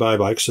do share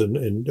buybacks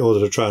in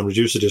order to try and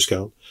reduce the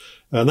discount.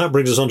 And that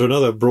brings us on to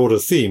another broader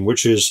theme,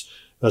 which is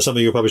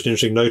something you published an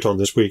interesting note on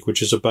this week,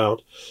 which is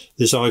about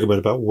this argument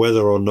about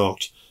whether or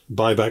not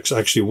buybacks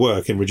actually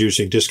work in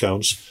reducing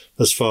discounts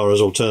as far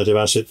as alternative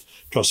asset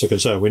trusts are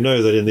concerned. We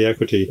know that in the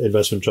equity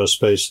investment trust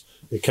space,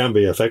 it can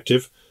be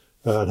effective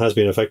and has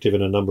been effective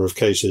in a number of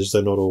cases.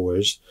 They're not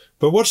always.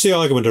 But what's the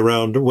argument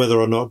around whether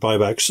or not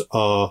buybacks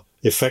are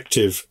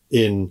effective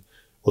in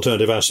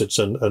alternative assets?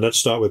 And let's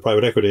start with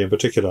private equity in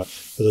particular.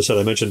 As I said,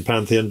 I mentioned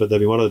Pantheon, but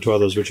there'll be one or two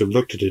others which have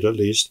looked at it at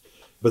least.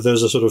 But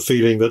there's a sort of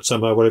feeling that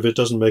somehow, well, if it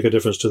doesn't make a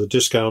difference to the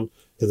discount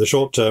in the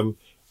short term,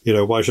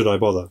 why should I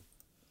bother?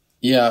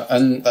 Yeah,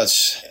 and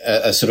that's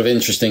a sort of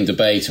interesting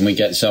debate. And we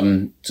get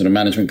some sort of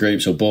management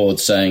groups or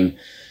boards saying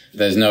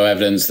there's no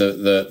evidence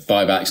that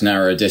buybacks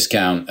narrow a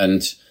discount.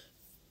 And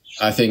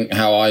I think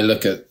how I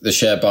look at the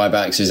share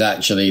buybacks is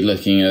actually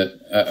looking at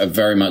a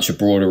very much a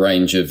broader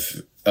range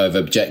of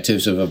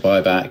objectives of a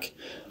buyback.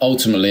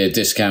 Ultimately, a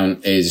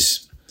discount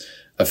is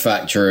a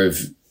factor of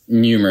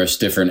numerous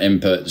different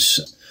inputs.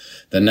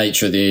 The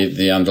nature of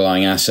the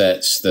underlying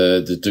assets,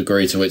 the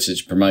degree to which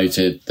it's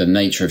promoted, the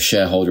nature of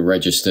shareholder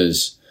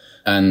registers,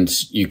 and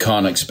you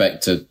can't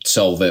expect to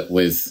solve it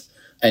with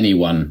any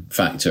one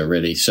factor,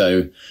 really.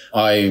 So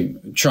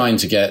I'm trying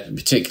to get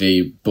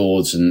particularly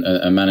boards and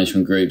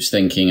management groups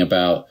thinking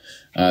about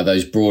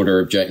those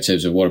broader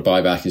objectives of what a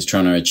buyback is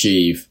trying to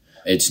achieve.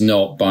 It's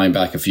not buying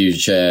back a few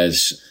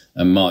shares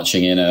and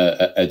marching in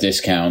a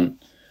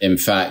discount. In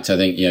fact, I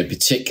think,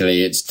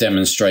 particularly it's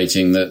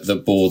demonstrating that the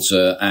boards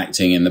are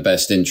acting in the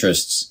best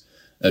interests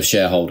of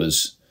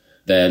shareholders.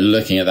 They're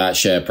looking at that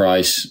share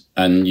price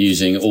and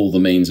using all the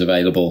means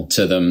available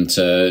to them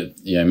to,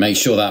 make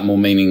sure that more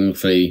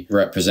meaningfully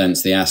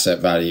represents the asset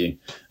value.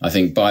 I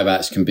think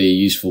buybacks can be a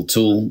useful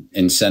tool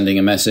in sending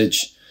a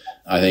message.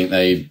 I think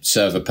they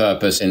serve a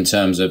purpose in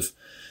terms of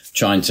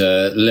trying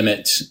to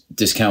limit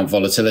discount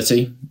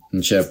volatility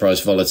and share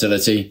price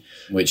volatility,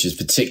 which is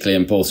particularly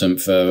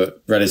important for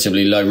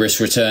relatively low risk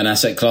return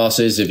asset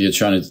classes if you're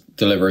trying to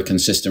deliver a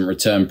consistent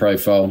return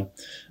profile.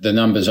 The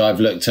numbers I've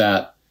looked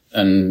at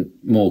and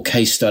more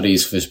case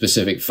studies for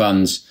specific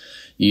funds,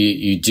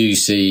 you do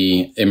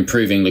see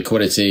improving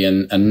liquidity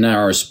and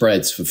narrower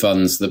spreads for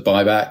funds that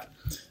buy back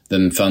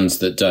than funds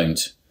that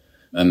don't.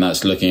 And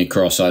that's I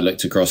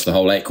looked across the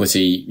whole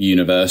equity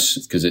universe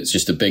because it's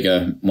just a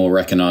bigger, more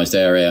recognized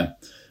area.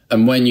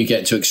 And when you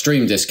get to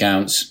extreme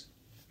discounts,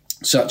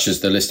 such as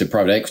the listed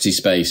private equity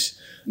space,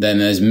 then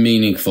there's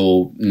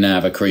meaningful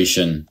NAV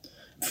accretion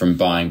from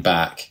buying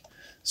back.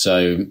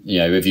 So,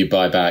 if you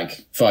buy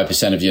back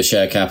 5% of your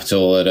share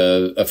capital at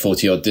a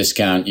 40 odd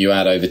discount, you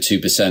add over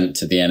 2%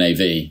 to the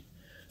NAV.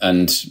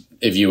 And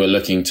if you were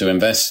looking to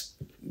invest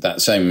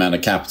that same amount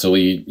of capital,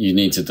 you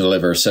need to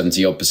deliver a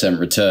 70 odd %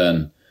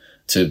 return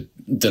to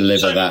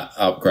deliver that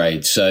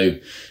upgrade. So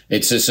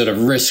it's a sort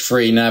of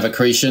risk-free NAV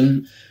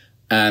accretion,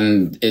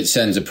 and it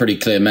sends a pretty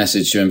clear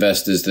message to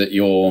investors that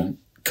you're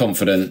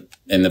confident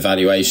in the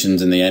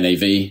valuations and the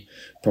NAV.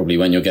 Probably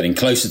when you're getting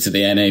closer to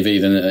the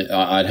NAV, then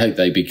I'd hope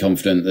they'd be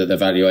confident that the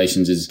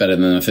valuations is better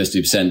than a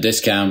 50%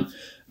 discount.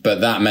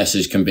 But that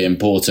message can be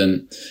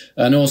important.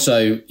 And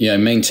also,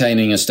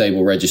 maintaining a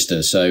stable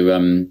register.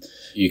 So,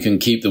 you can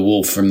keep the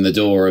wolf from the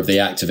door of the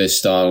activist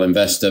style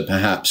investor,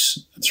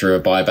 perhaps through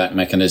a buyback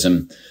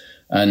mechanism.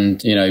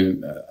 And,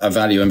 a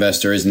value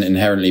investor isn't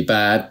inherently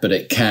bad, but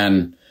it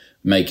can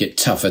make it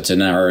tougher to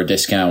narrow a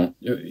discount.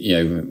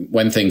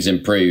 When things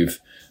improve,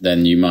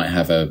 then you might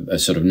have a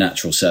sort of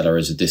natural seller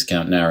as a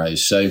discount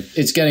narrows. So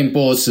it's getting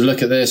boards to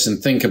look at this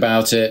and think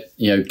about it,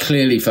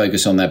 clearly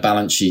focus on their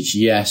balance sheets.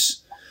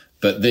 Yes,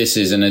 but this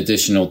is an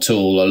additional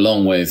tool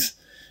along with,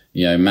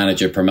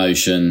 manager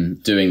promotion,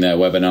 doing their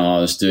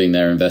webinars, doing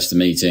their investor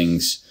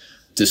meetings,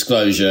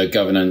 disclosure,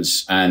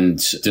 governance,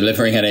 and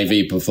delivering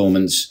NAV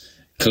performance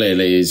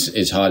clearly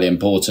is highly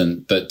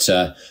important. But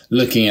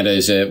looking at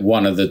it as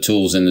one of the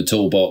tools in the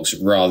toolbox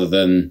rather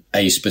than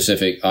a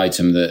specific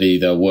item that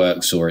either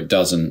works or it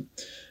doesn't.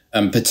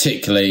 And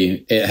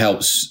particularly, it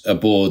helps a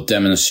board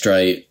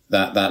demonstrate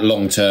that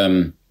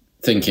long-term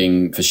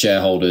thinking for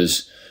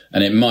shareholders.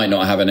 And it might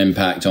not have an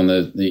impact on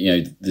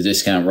the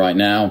discount right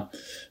now,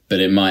 but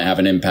it might have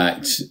an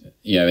impact,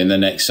 in the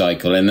next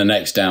cycle, in the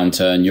next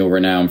downturn. You're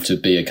renowned to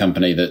be a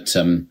company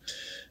that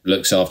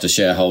looks after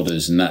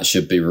shareholders, and that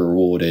should be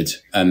rewarded.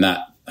 And that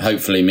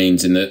hopefully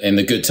means in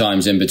the good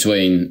times in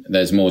between,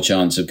 there's more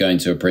chance of going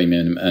to a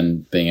premium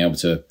and being able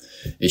to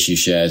issue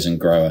shares and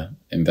grow an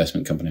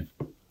investment company.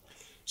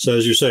 So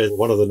as you say,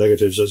 one of the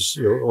negatives is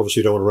you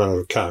obviously don't want to run out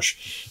of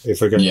cash if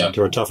we're going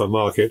into a tougher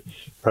market.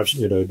 Perhaps,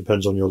 it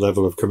depends on your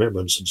level of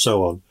commitments and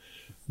so on.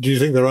 Do you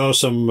think there are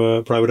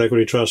some private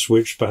equity trusts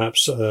which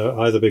perhaps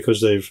either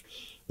because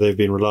they've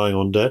been relying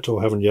on debt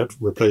or haven't yet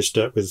replaced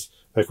debt with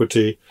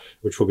equity,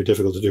 which will be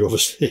difficult to do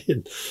obviously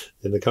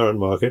in the current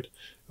market,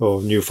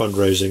 or new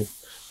fundraising.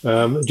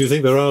 Do you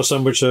think there are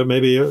some which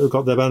maybe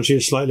got their balance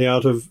sheets slightly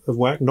out of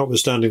whack,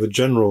 notwithstanding the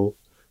general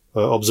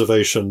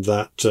observation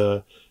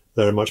that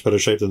they're in much better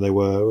shape than they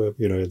were,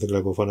 in the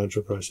global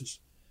financial crisis?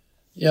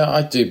 Yeah,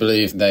 I do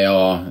believe they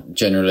are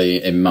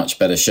generally in much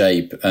better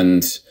shape,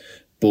 and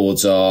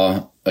boards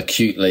are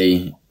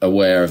acutely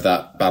aware of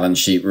that balance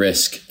sheet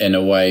risk in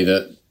a way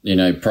that,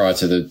 prior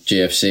to the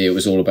GFC, it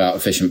was all about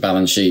efficient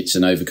balance sheets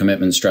and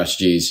overcommitment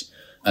strategies.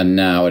 And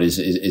now it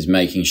is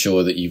making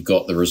sure that you've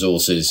got the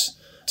resources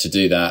to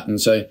do that. And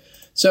so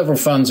several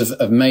funds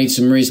have made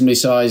some reasonably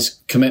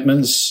sized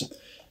commitments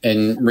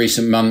in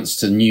recent months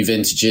to new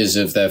vintages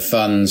of their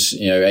funds.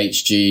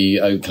 HG,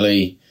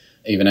 Oakley,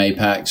 even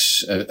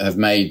Apax have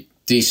made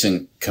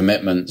decent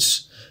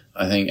commitments.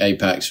 I think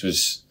Apax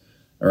was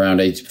around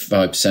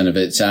 85% of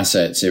its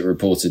assets, it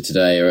reported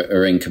today,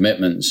 are in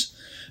commitments.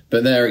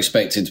 But they're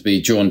expected to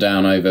be drawn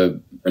down over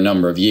a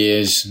number of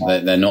years.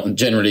 They're not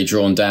generally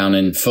drawn down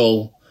in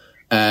full.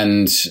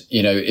 And,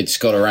 it's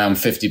got around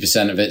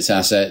 50% of its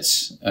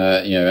assets,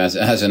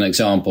 as an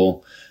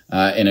example,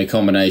 in a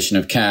combination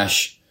of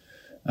cash,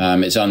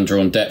 its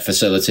undrawn debt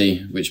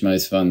facility, which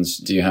most funds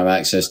do have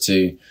access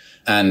to,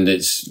 and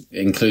it's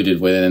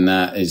included within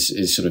that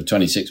is sort of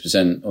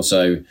 26% or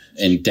so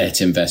in debt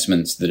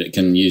investments that it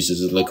can use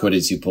as a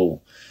liquidity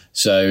pool.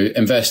 So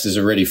investors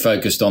are really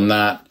focused on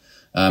that.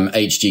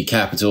 HG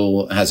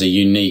Capital has a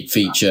unique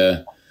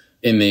feature.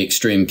 In the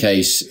extreme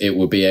case, it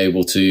will be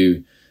able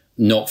to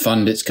not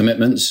fund its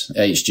commitments.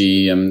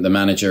 HG, the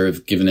manager,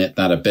 have given it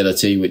that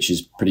ability, which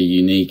is pretty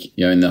unique,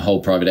 in the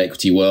whole private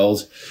equity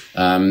world.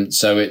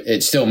 So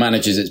it still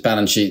manages its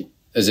balance sheet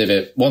as if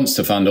it wants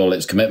to fund all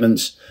its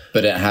commitments,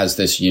 but it has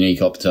this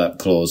unique opt-out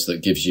clause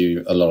that gives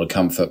you a lot of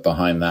comfort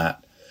behind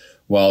that.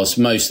 Whilst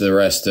most of the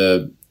rest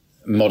are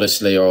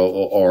modestly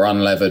or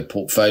unlevered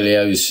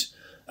portfolios,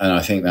 and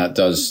I think that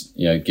does,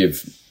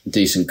 give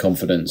decent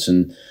confidence.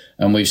 And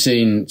we've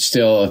seen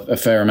still a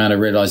fair amount of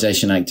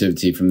realization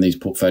activity from these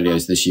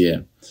portfolios this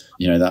year.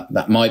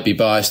 That might be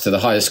biased to the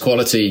highest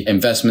quality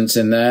investments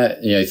in there.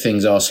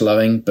 Things are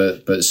slowing,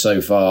 but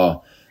so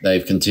far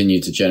they've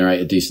continued to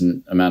generate a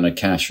decent amount of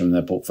cash from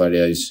their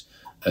portfolios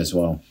as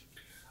well.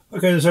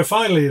 Okay, so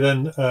finally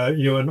then,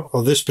 Ewan,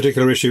 on this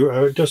particular issue,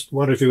 I just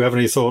wonder if you have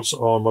any thoughts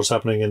on what's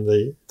happening in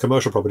the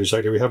commercial property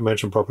sector. We have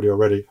mentioned property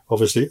already,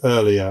 obviously,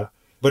 earlier.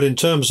 But in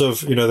terms of,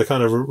 the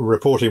kind of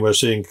reporting we're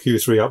seeing,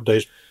 Q3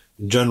 updates,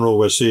 in general,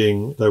 we're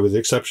seeing, though with the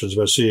exceptions,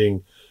 we're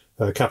seeing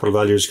capital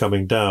values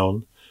coming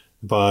down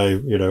by,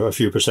 a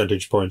few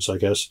percentage points, I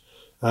guess.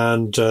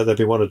 And there've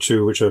been one or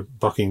two which are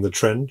bucking the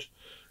trend.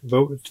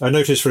 But I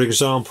noticed, for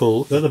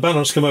example, that the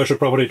Balanced Commercial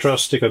Property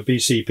Trust, ticker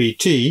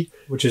BCPT,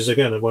 which is,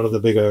 again, one of the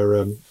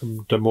bigger,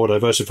 more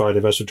diversified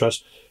investment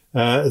trusts,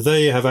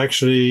 they have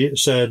actually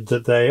said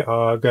that they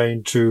are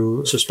going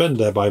to suspend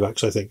their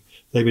buybacks, I think.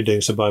 They've been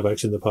doing some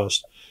buybacks in the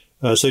past.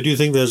 So do you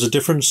think there's a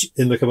difference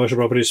in the commercial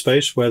property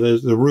space where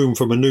the room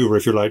for manoeuvre,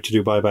 if you like, to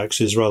do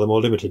buybacks is rather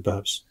more limited,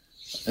 perhaps?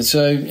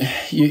 So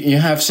you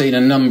have seen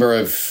a number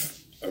of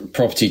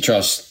property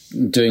trusts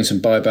doing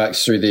some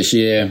buybacks through this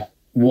year.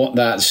 What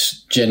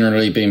that's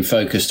generally been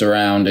focused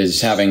around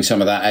is having some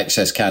of that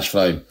excess cash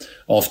flow,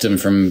 often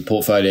from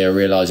portfolio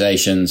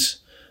realizations.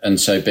 And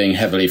so being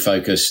heavily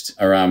focused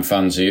around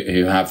funds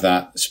who have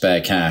that spare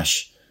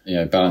cash,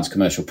 Balanced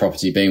Commercial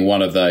Property being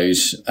one of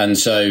those. And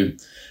so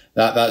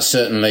that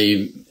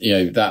certainly,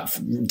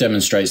 that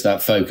demonstrates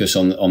that focus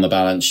on the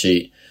balance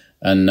sheet.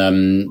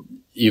 And,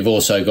 you've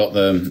also got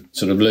the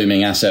sort of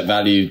looming asset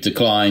value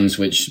declines,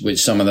 which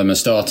some of them are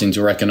starting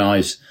to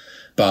recognize.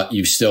 But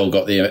you've still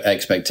got the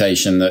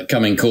expectation that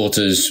coming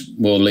quarters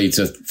will lead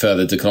to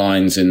further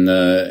declines in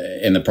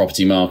the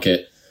property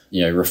market,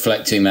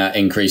 reflecting that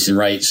increase in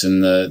rates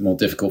and the more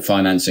difficult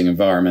financing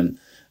environment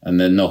and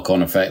the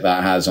knock-on effect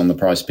that has on the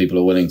price people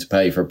are willing to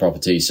pay for a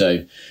property.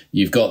 So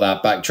you've got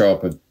that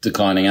backdrop of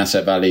declining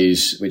asset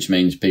values, which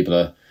means people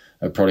are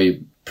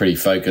probably pretty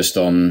focused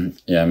on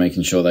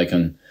making sure they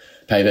can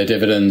pay their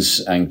dividends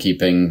and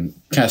keeping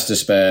cash to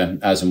spare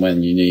as and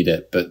when you need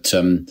it. But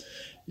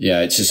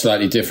it's a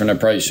slightly different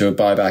approach to a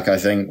buyback, I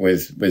think,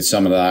 with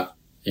some of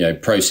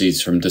that,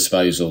 proceeds from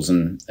disposals.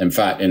 And in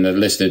fact, in the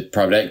listed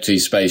private equity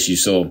space, you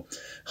saw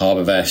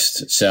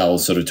HarbourVest sell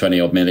sort of 20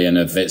 odd million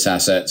of its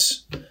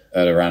assets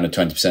at around a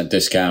 20%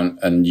 discount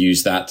and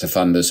use that to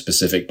fund a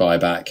specific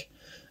buyback.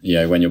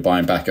 When you're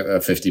buying back at a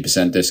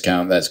 50%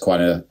 discount, that's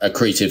quite a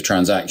accretive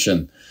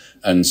transaction.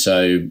 And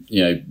so,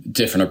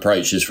 different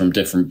approaches from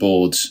different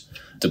boards,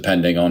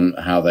 depending on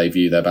how they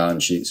view their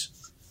balance sheets.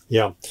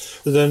 Yeah.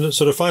 Then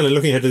sort of finally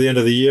looking ahead to the end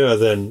of the year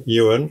then,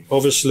 Ewan,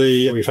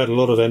 obviously we've had a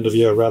lot of end of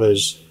year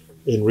rallies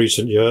in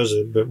recent years,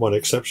 but one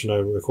exception I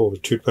recall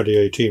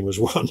 2018 was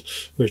one,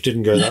 which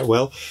didn't go that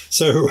well.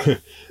 So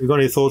have you got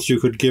any thoughts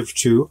you could give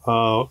to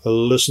our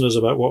listeners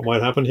about what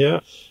might happen here?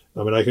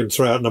 I mean, I can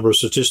throw out a number of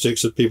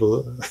statistics that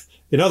people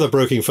in other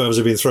broking firms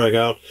have been throwing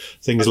out.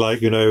 Things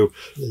like, the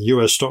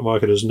US stock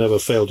market has never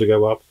failed to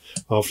go up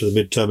after the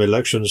midterm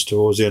elections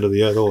towards the end of the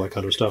year, all that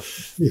kind of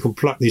stuff. You can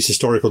pluck these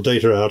historical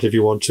data out if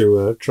you want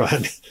to try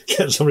and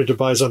get somebody to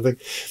buy something.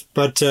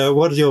 But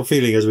what is your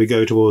feeling as we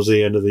go towards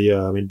the end of the year?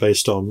 I mean,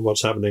 based on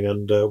what's happening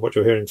and what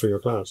you're hearing from your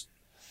clients?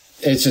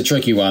 It's a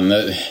tricky one.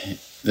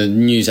 The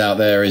news out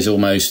there is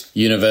almost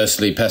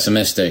universally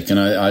pessimistic. And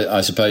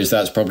I suppose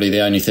that's probably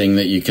the only thing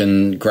that you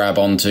can grab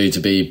onto to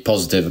be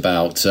positive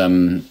about.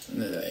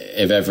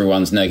 If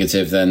everyone's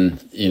negative, then,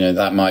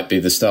 that might be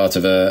the start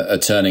of a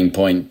turning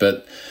point.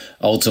 But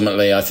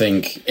ultimately, I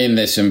think in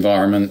this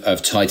environment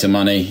of tighter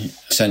money,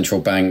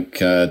 central bank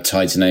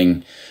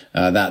tightening,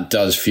 that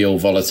does fuel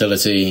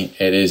volatility.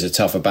 It is a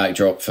tougher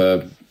backdrop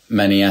for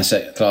many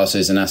asset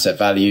classes and asset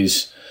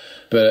values.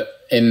 But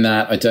in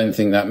that, I don't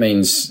think that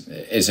means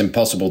it's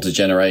impossible to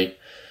generate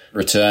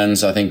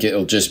returns. I think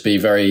it'll just be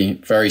very,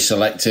 very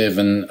selective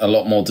and a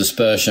lot more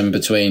dispersion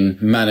between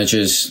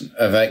managers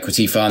of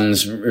equity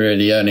funds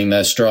really earning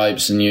their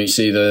stripes. And you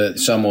see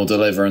some will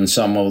deliver and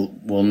some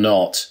will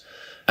not.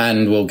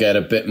 And we'll get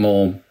a bit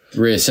more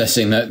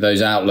reassessing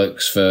those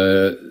outlooks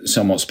for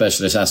somewhat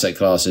specialist asset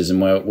classes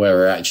and where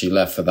we're actually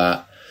left for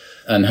that.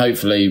 And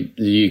hopefully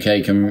the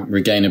UK can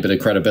regain a bit of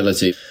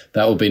credibility.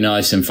 that will be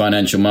nice in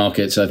financial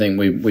markets. I think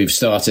we've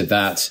started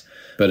that,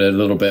 but a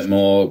little bit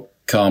more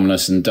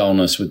calmness and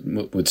dullness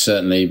would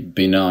certainly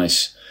be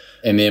nice.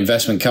 In the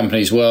investment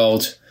companies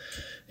world,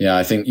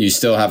 I think you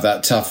still have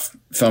that tough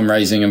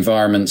fundraising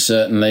environment,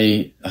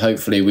 certainly.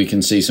 Hopefully we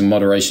can see some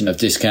moderation of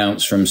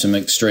discounts from some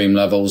extreme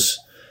levels,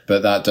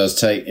 but that does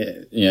take,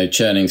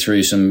 churning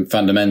through some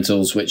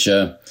fundamentals which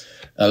are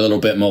a little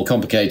bit more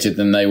complicated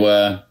than they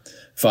were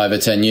 5 or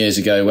 10 years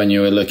ago when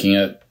you were looking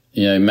at,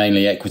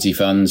 mainly equity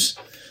funds.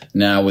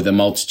 Now with a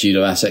multitude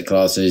of asset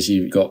classes,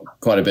 you've got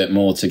quite a bit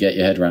more to get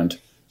your head around.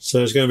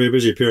 So it's going to be a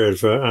busy period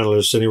for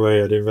analysts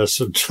anyway at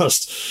investment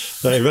trust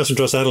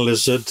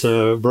analysts at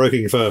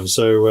broking firms.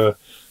 So at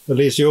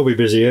least you'll be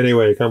busy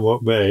anyway, come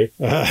what may.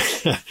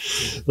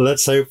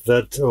 Let's hope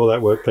that all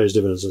that work pays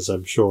dividends, as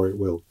I'm sure it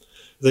will.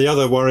 The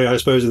other worry, I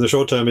suppose, in the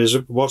short term is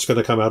what's going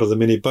to come out of the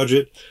mini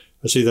budget.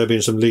 I see there have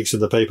been some leaks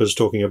in the papers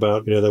talking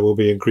about, there will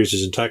be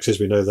increases in taxes.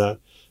 We know that.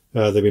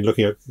 They've been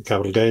looking at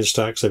capital gains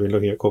tax. They've been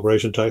looking at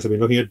corporation tax. They've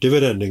been looking at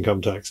dividend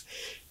income tax.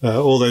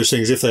 All those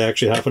things, if they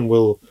actually happen,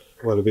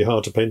 it'd be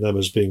hard to paint them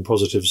as being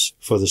positives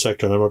for the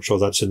sector. And I'm not sure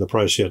that's in the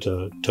price yet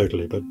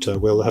totally, but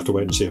we'll have to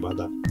wait and see about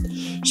that.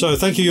 So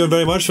thank you, Ewan,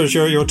 very much for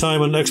sharing your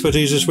time and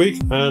expertise this week.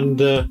 And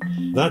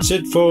that's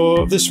it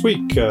for this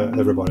week,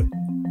 everybody.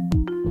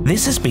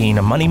 This has been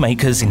a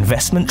Moneymakers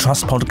Investment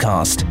Trust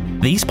podcast.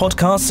 These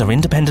podcasts are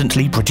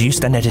independently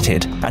produced and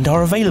edited and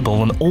are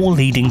available on all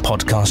leading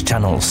podcast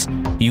channels.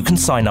 You can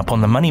sign up on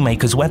the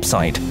Moneymakers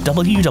website,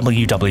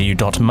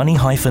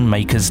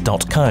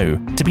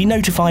 www.money-makers.co, to be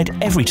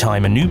notified every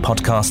time a new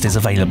podcast is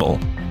available.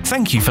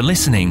 Thank you for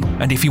listening,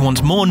 and if you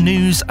want more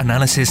news,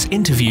 analysis,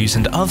 interviews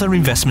and other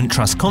investment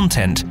trust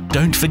content,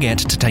 don't forget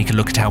to take a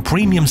look at our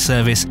premium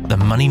service, the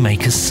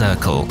Moneymakers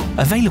Circle,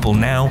 available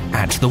now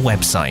at the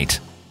website.